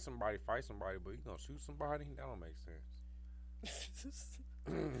gotta fight somebody, but you gonna shoot somebody? That don't make sense.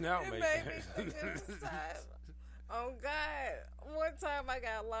 That don't make sense. Oh, God. One time I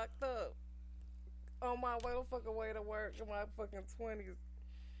got locked up on my fucking way to work in my fucking 20s.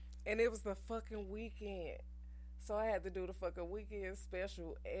 And it was the fucking weekend. So I had to do the fucking weekend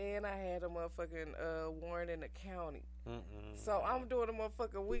special. And I had a motherfucking warrant in the county. So I'm doing a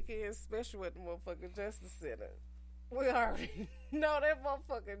motherfucking weekend special at the motherfucking Justice Center. We already know that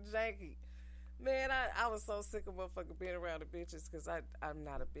motherfucking janky. Man, I was so sick of motherfucking being around the bitches because I'm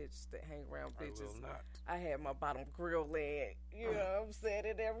not a bitch that hang around bitches. I will not. I had my bottom grill leg, you know what I'm saying,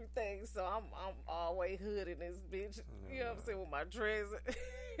 and everything. So I'm always hood in this bitch, you know what I'm saying, with my dreads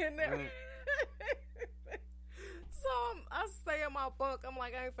and everything. So I stay in my bunk. I'm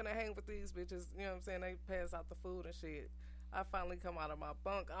like, I ain't finna hang with these bitches, you know what I'm saying? They pass out the food and shit. I finally come out of my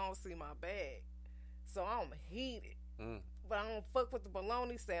bunk. I don't see my bag. So I'm heated. But I don't fuck with the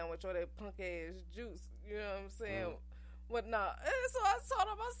bologna sandwich or that punk ass juice. You know what I'm saying? But nah. And so I told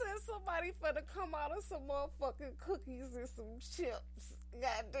him, I said, somebody finna come out of some motherfucking cookies and some chips.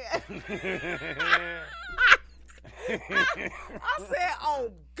 Goddamn. I said,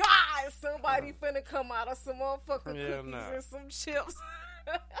 oh God, somebody finna come out of some motherfucking cookies and some chips.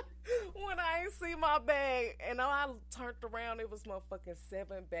 When I ain't see my bag, and I turned around, it was motherfucking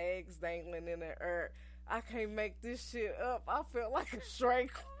 7 bags dangling in the air. I can't make this shit up. I felt like a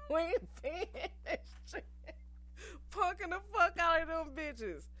straight queen punking the fuck out of them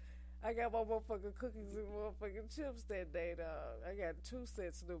bitches. I got my motherfucking cookies and motherfucking chips that day, dog. I got 2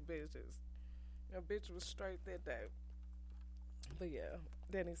 sets of them bitches. That bitch was straight that day. But yeah,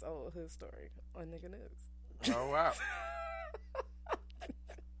 Danny's old hood story on Nigga News. Oh, wow.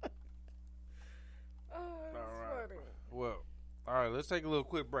 Oh, that's funny. Well, all right, let's take a little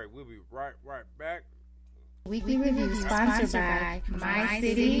quick break. We'll be right back. Weekly Review sponsored by My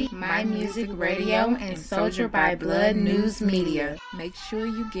City, My Music Radio, and Soldier by Blood News Media. Make sure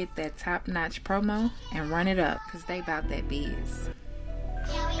you get that top-notch promo and run it up, because they about that biz.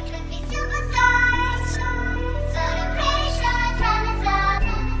 Yeah, we could be superstars. Celebration, time is up.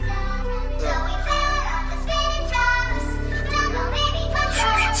 So we fire up the spinning tops. Don't know, maybe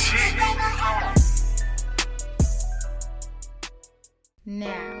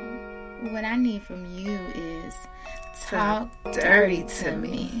Now, what I need from you is talk dirty to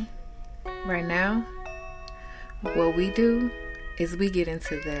me. Right now, what we do is we get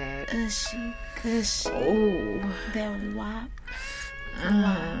into that cushy, that wop,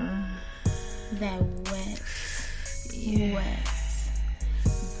 that wet.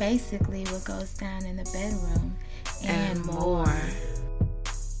 Basically what goes down in the bedroom and more.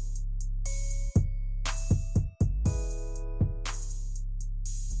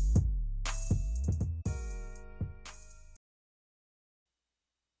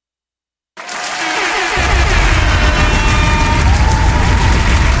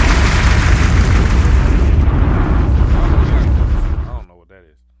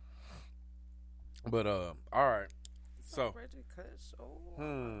 But all right. So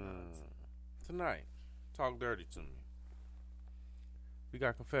tonight, talk dirty to me. We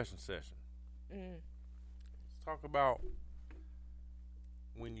got confession session. Let's talk about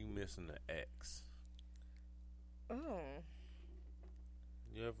when you missing the ex? Oh.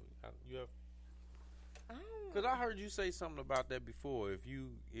 You have. Cause I heard you say something about that before. If you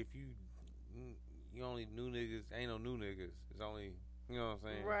only new niggas, ain't no new niggas. It's only, you know what I'm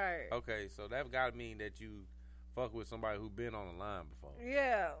saying? Right. Okay, so that gotta mean that you fuck with somebody who been on the line before.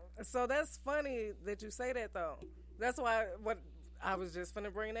 Yeah. So that's funny that you say that though. That's why what I was just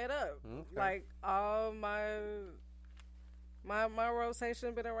finna bring that up. Okay. Like all my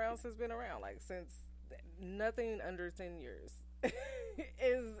rotation been around like since nothing under 10 years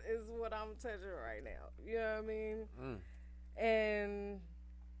is what I'm touching right now. You know what I mean? And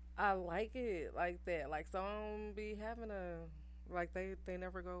I like it like that. Like some be having like they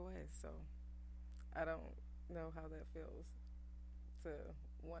never go away. So I don't know how that feels to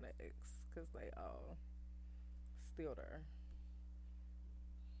want an ex because they all still there.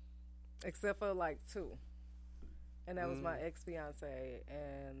 Except for like 2. And that was my ex-fiance,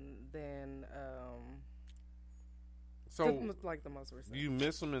 and then so like the most recent. Do you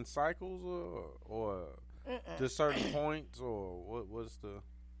miss them in cycles or just certain points, or what's the?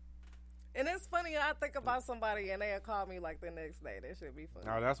 And it's funny, I think about somebody and they'll call me like the next day. That should be funny.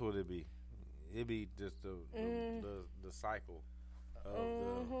 No, that's what it be. It be just the cycle of the,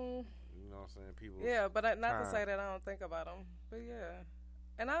 you know what I'm saying, people. Yeah, but not to say that I don't think about them, but yeah,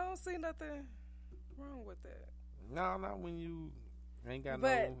 and I don't see nothing wrong with that. No, not when you ain't got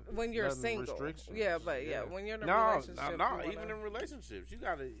but when you're single. Yeah, but when you're in a relationship. No, even in relationships. You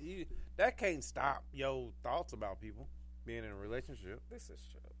gotta, that can't stop your thoughts about people being in a relationship. This is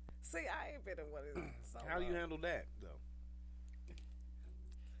true. See, I ain't been in one of these. How do you handle that, though?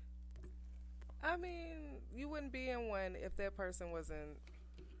 I mean, you wouldn't be in one if that person wasn't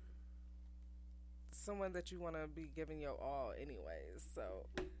someone that you want to be giving your all anyways. So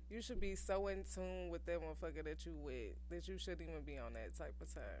you should be so in tune with that motherfucker that you with that you shouldn't even be on that type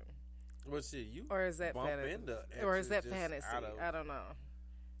of time. Well, shit, you or is that fantasy? Or is that fantasy? I don't know.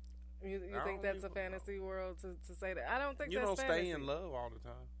 You think that's a fantasy world to say that? I don't think that's fantasy. You don't stay in love all the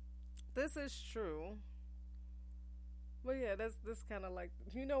time. This is true. But yeah, that's kind of like,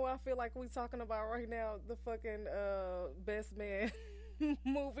 you know what I feel like we talking about right now? The fucking Best Man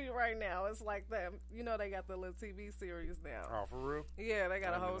movie right now. It's like that. You know, they got the little TV series now. Oh, for real? Yeah, they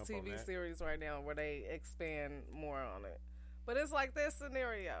got a whole TV series right now where they expand more on it. But it's like this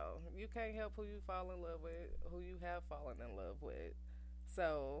scenario. You can't help who you fall in love with, who you have fallen in love with.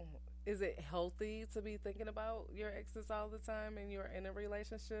 So is it healthy to be thinking about your exes all the time and you're in a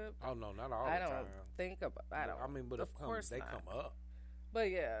relationship? Oh, no, not all the time. I don't think about but of course they come up. But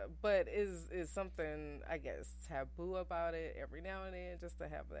yeah, but is something, I guess, taboo about it every now and then just to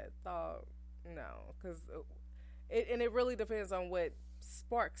have that thought? No, because it really depends on what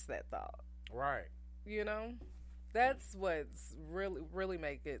sparks that thought. Right. You know? That's what's really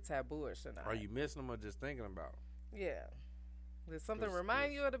make it tabooish or not. Are you missing them or just thinking about them? Yeah. Did something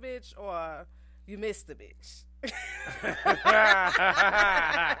remind you of the bitch or you missed the bitch?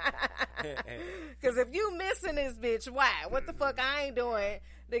 Because if you missing this bitch, why? What the fuck I ain't doing?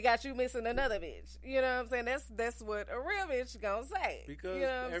 They got you missing another bitch. You know what I'm saying? That's what a real bitch gonna say. Because you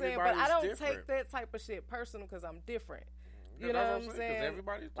know what I'm saying? But I don't take that type of shit personal because I'm different. You know what I'm saying?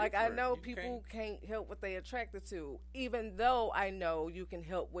 Everybody's like I know people can't help what they attracted to, even though I know you can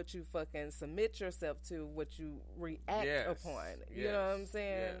help what you fucking submit yourself to, what you react upon. You know what I'm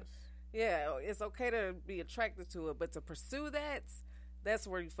saying? Yeah, it's okay to be attracted to it, but to pursue that's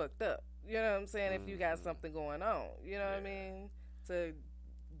where you fucked up. You know what I'm saying? If you got something going on, you know what I mean? To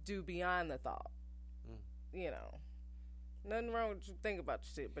do beyond the thought, you know. Nothing wrong with you think about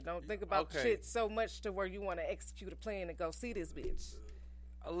shit, but don't think about shit so much to where you want to execute a plan and go see this bitch.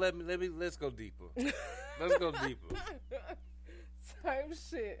 Let's go deeper. Let's go deeper. Type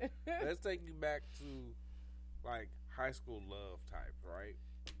shit. Let's take you back to like high school love type, right?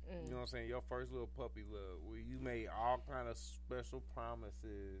 You know what I'm saying? Your first little puppy love, where you made all kind of special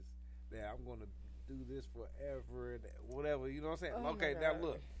promises that I'm gonna do this forever, whatever. You know what I'm saying? Okay, now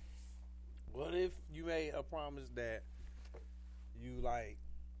look. What if you made a promise that you like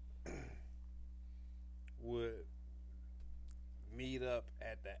would meet up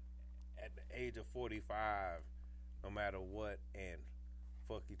at the age of 45, no matter what, and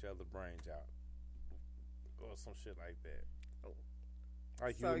fuck each other brains out, or some shit like that?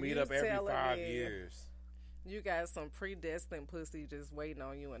 Like so you meet up every 5 years. You got some predestined pussy just waiting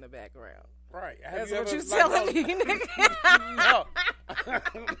on you in the background. Right. That's what you telling me, nigga. No.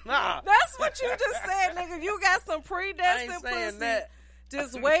 Nah. That's what you just said, nigga. You got some predestined pussy that.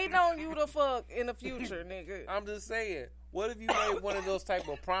 Just waiting on you to fuck in the future, nigga. I'm just saying. What if you made one of those type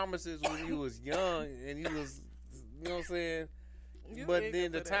of promises when you was young and you was, you know what I'm saying? But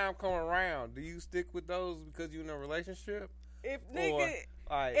then the time come around, do you stick with those because you're in a relationship? If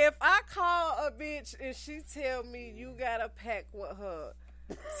Like, if I call a bitch and she tell me you gotta pack with her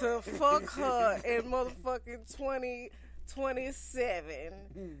to fuck her in motherfucking 2027,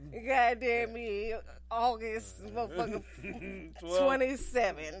 goddamn me, August motherfucking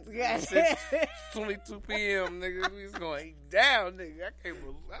 27, goddamn. 22 p.m. nigga, we just gonna eat down, nigga. I can't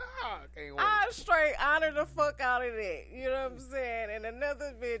wait. I straight honor the fuck out of that. You know what I'm saying? And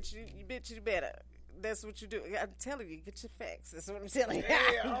another bitch, you better. That's what you do. I'm telling you, get your facts. That's what I'm telling you.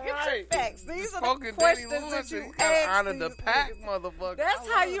 Yeah, get right. your facts. These are the Daddy questions Lewis, that you gotta ask honor these the pack, niggas. motherfucker. That's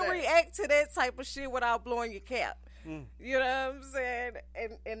I how love you that. react to that type of shit without blowing your cap. You know what I'm saying?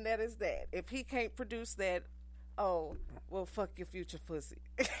 And that is that. If he can't produce that, oh, well, fuck your future pussy.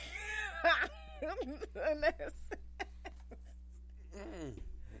 And that's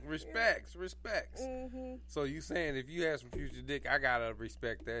Respects. Mm-hmm. So you saying if you have some future dick, I gotta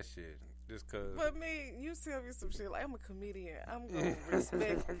respect that shit just cause. But me, you tell me some shit like I'm a comedian. I'm gonna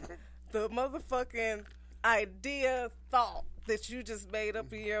respect the motherfucking thought that you just made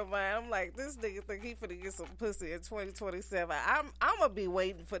up in your mind. I'm like, this nigga think he finna get some pussy in 2027. I'm gonna be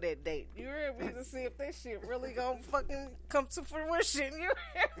waiting for that date. You hear me? To see if that shit really gonna fucking come to fruition. You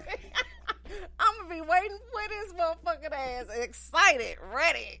hear me? I'm gonna be waiting for this motherfucking ass, excited,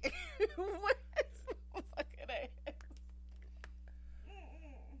 ready. With this motherfucking ass.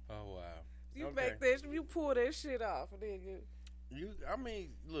 Oh wow! You make that, you pull that shit off, nigga. I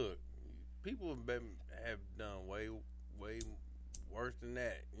mean, look, people have done way worse than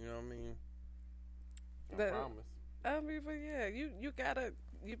that. You know what I mean? I promise. I mean, but yeah, you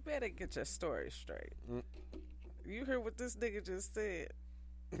better get your story straight. You heard what this nigga just said.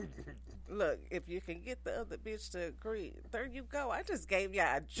 Look, if you can get the other bitch to agree, there you go. I just gave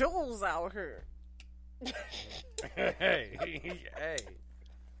y'all jewels out here. hey,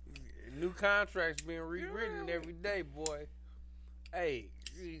 new contracts being rewritten every day, boy. Hey,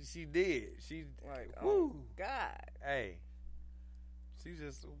 she did. She like, woo. Oh God. Hey, she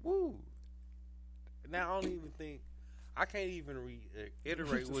just woo. Now I don't even think I can't even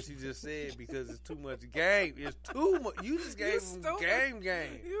reiterate what she just said because it's too much game. It's too much. You just gave him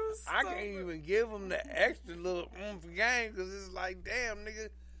game. I can't even give him the extra little game because it's like, damn, nigga.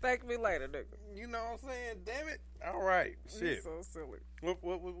 Thank me later, nigga. You know what I'm saying? Damn it. All right. Shit. You so silly.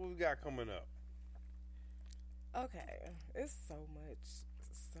 What we got coming up? Okay. It's so much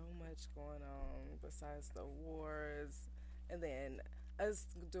going on besides the wars. And then us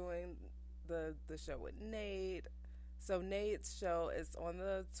doing the show with Nate. So Nate's show is on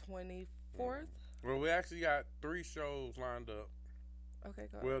the 24th. Well, we actually got 3 shows lined up. Okay,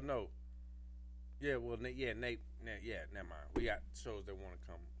 go. Well, no. Yeah, well, Nate, never mind. We got shows that want to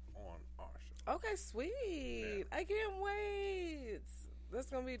come on our show. Okay, sweet. Yeah. I can't wait.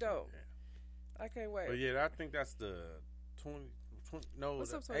 That's going to be dope. Yeah. I can't wait. But yeah, I think that's the 18th,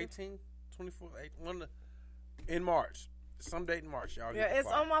 24th, in March. Some date in March, y'all. Yeah, it's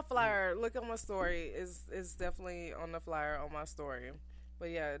on my flyer. Look at my story. It's definitely on the flyer on my story.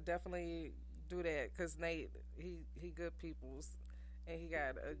 But yeah, definitely do that because Nate, he good peoples, and he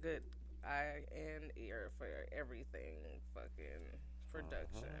got a good eye and ear for everything fucking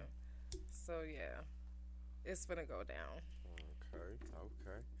production. So yeah, it's gonna go down.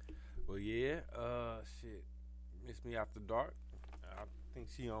 Okay. Well, yeah. Shit. Miss Me After Dark. I think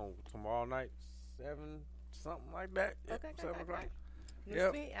she on tomorrow night, 7. Something like that. Okay, 7 o'clock.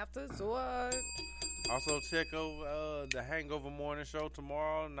 Miss Me After Dark. Also check over the Hangover Morning Show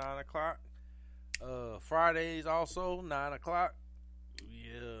tomorrow, 9 o'clock. Fridays also, 9 o'clock.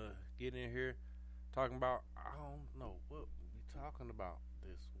 Get in here talking about, I don't know what we talking about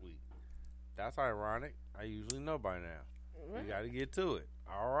this week. That's ironic. I usually know by now. Right. We got to get to it.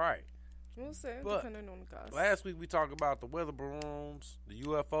 All right. We'll see, depending on the cost. Last week we talked about the weather balloons, the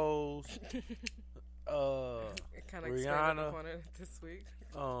UFOs. Kind of Rihanna upon it this week.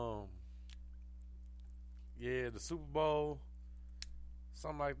 Yeah, the Super Bowl,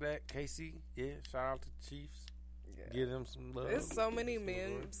 something like that. KC, yeah. Shout out to the Chiefs. Yeah. Give them some love. There's so many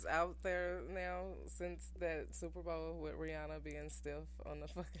memes out there now since that Super Bowl with Rihanna being stiff on the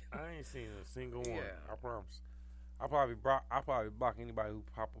fucking. I ain't seen a single one. Yeah. I promise. I probably block anybody who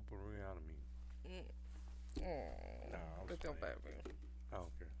pop up a Rihanna meme. Look your baby. I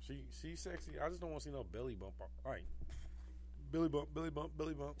don't care. She's sexy. I just don't want to see no belly bump. All right. Belly bump.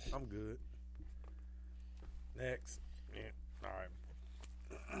 I'm good. Next. Yeah. All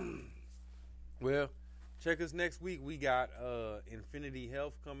right. Well, check us next week. We got Infinity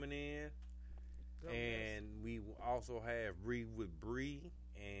Health coming in. And we also have Breathe with Bree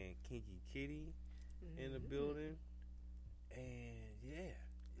and Kinky Kitty in the building. And yeah,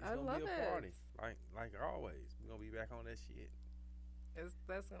 it's I gonna love be a it. party. Like always. We're gonna be back on that shit.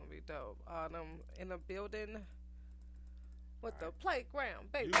 That's gonna be dope. In the building with the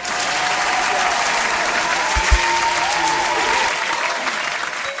playground, baby.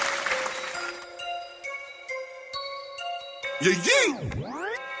 Yeah.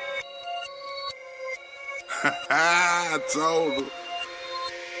 I told her.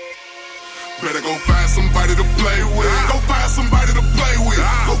 Better go find somebody to play with. Go find somebody to play with.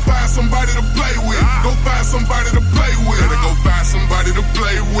 Go find somebody to play with. Go find somebody to play with. Better go find somebody to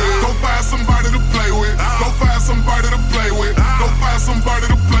play with. Go find somebody to play with. Go find somebody to play with. Go find somebody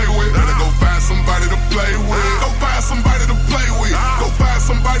to play with. Better go find somebody to play with. Go find somebody to play with. Go find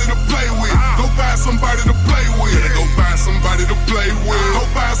somebody to play with. Go find somebody to play with. Better go find somebody to play with. Go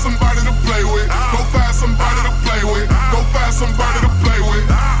find somebody to play with. Go find somebody to play with. Go find somebody to play with.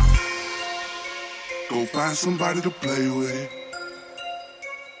 Go find somebody to play with.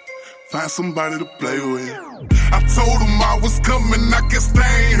 Find somebody to play with. I told them I was coming, I guess they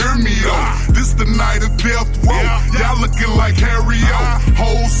ain't hear me though. This the night of death row. Y'all looking like Harry-O.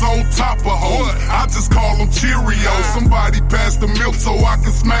 Hoes on top of hoes. I just call them Cheerios. Somebody pass the milk so I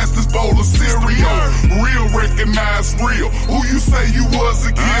can smash this bowl of cereal. Real recognize real. Who you say you was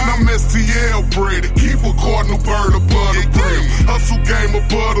again? I'm STL breaded. Keep a cardinal bird above the brim. Hustle game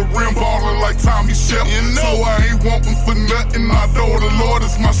above the rim. Ballin' like Tommy Shepard. So I ain't wantin' for nothing. I know the Lord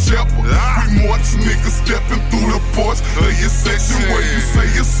is my shepherd. We march niggas stepping through the porch of your section where you say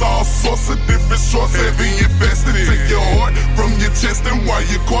it's all sorts of different shorts. Heavy invested. Take your heart from your chest and while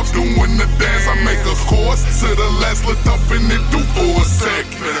your corpse doing the dance, I make a course to the last. Look up and it do for a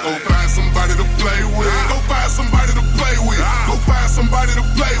second. Better go find somebody to play with. Go find somebody to play with. Go find somebody to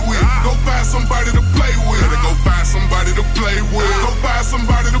play with. Go find somebody to play with. Better go find somebody to play with. Go find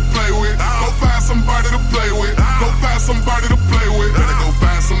somebody to play with. Go find somebody to play with. Go find somebody to play with. Better go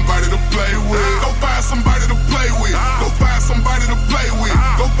find somebody to play with. Go find somebody to play with. Go find somebody to play with.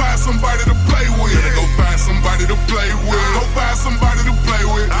 Go find somebody to play with. Better go find somebody to play with. Go find somebody to play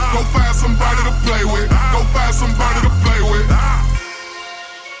with. Go find somebody to play with. Go find somebody to play with.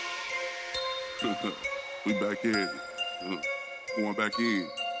 We back in. Going back in.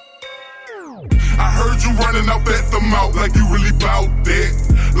 I heard you running out at the mouth like you really bout that.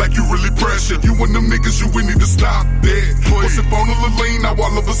 Like you really pressured. You and them niggas, you would need to stop that. What's up on a little lean, now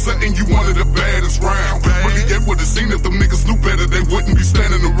all of a sudden you wanted the baddest round. Really ain't would've seen if them niggas knew better, they wouldn't be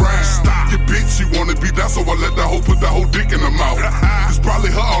standing around. Stop. Your bitch, she wanna be down, so I let the hoe put the whole dick in her mouth. It's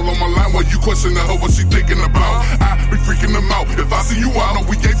probably her all on my line while you questioning her what she thinking about. I be freaking them out. If I see you out, no,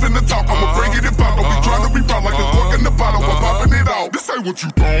 we ain't finna talk. I'ma bring it about. Don't be trying to be proud like a cork in the bottle. I'm popping it out. This ain't what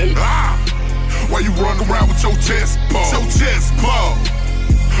you thought. Why you run around with your chest puffed? Your chest puffed.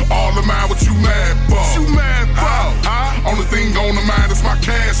 All the mind what you mad for? You mad for? Only thing on the mind is my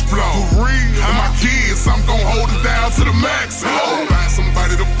cash flow. For real. And my kids, I'm gon' hold it down to the max. Go find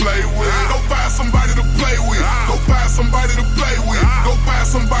somebody to play with. Go find somebody to play with. Go find somebody to play with. Go find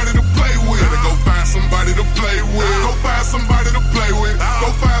somebody to play with. Go find somebody to play with. Go find somebody to play with. Go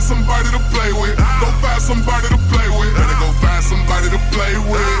find somebody to play with. Go find somebody to play with. Go find somebody to play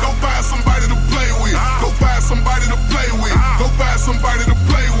with. Go find somebody to play with. Go find somebody to play with. Go find somebody to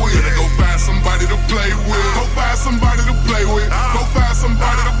play with. Go find somebody to play with. Go find somebody to play with. Go find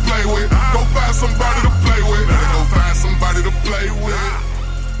somebody to play with. Go find somebody to play with. Go find somebody to play with.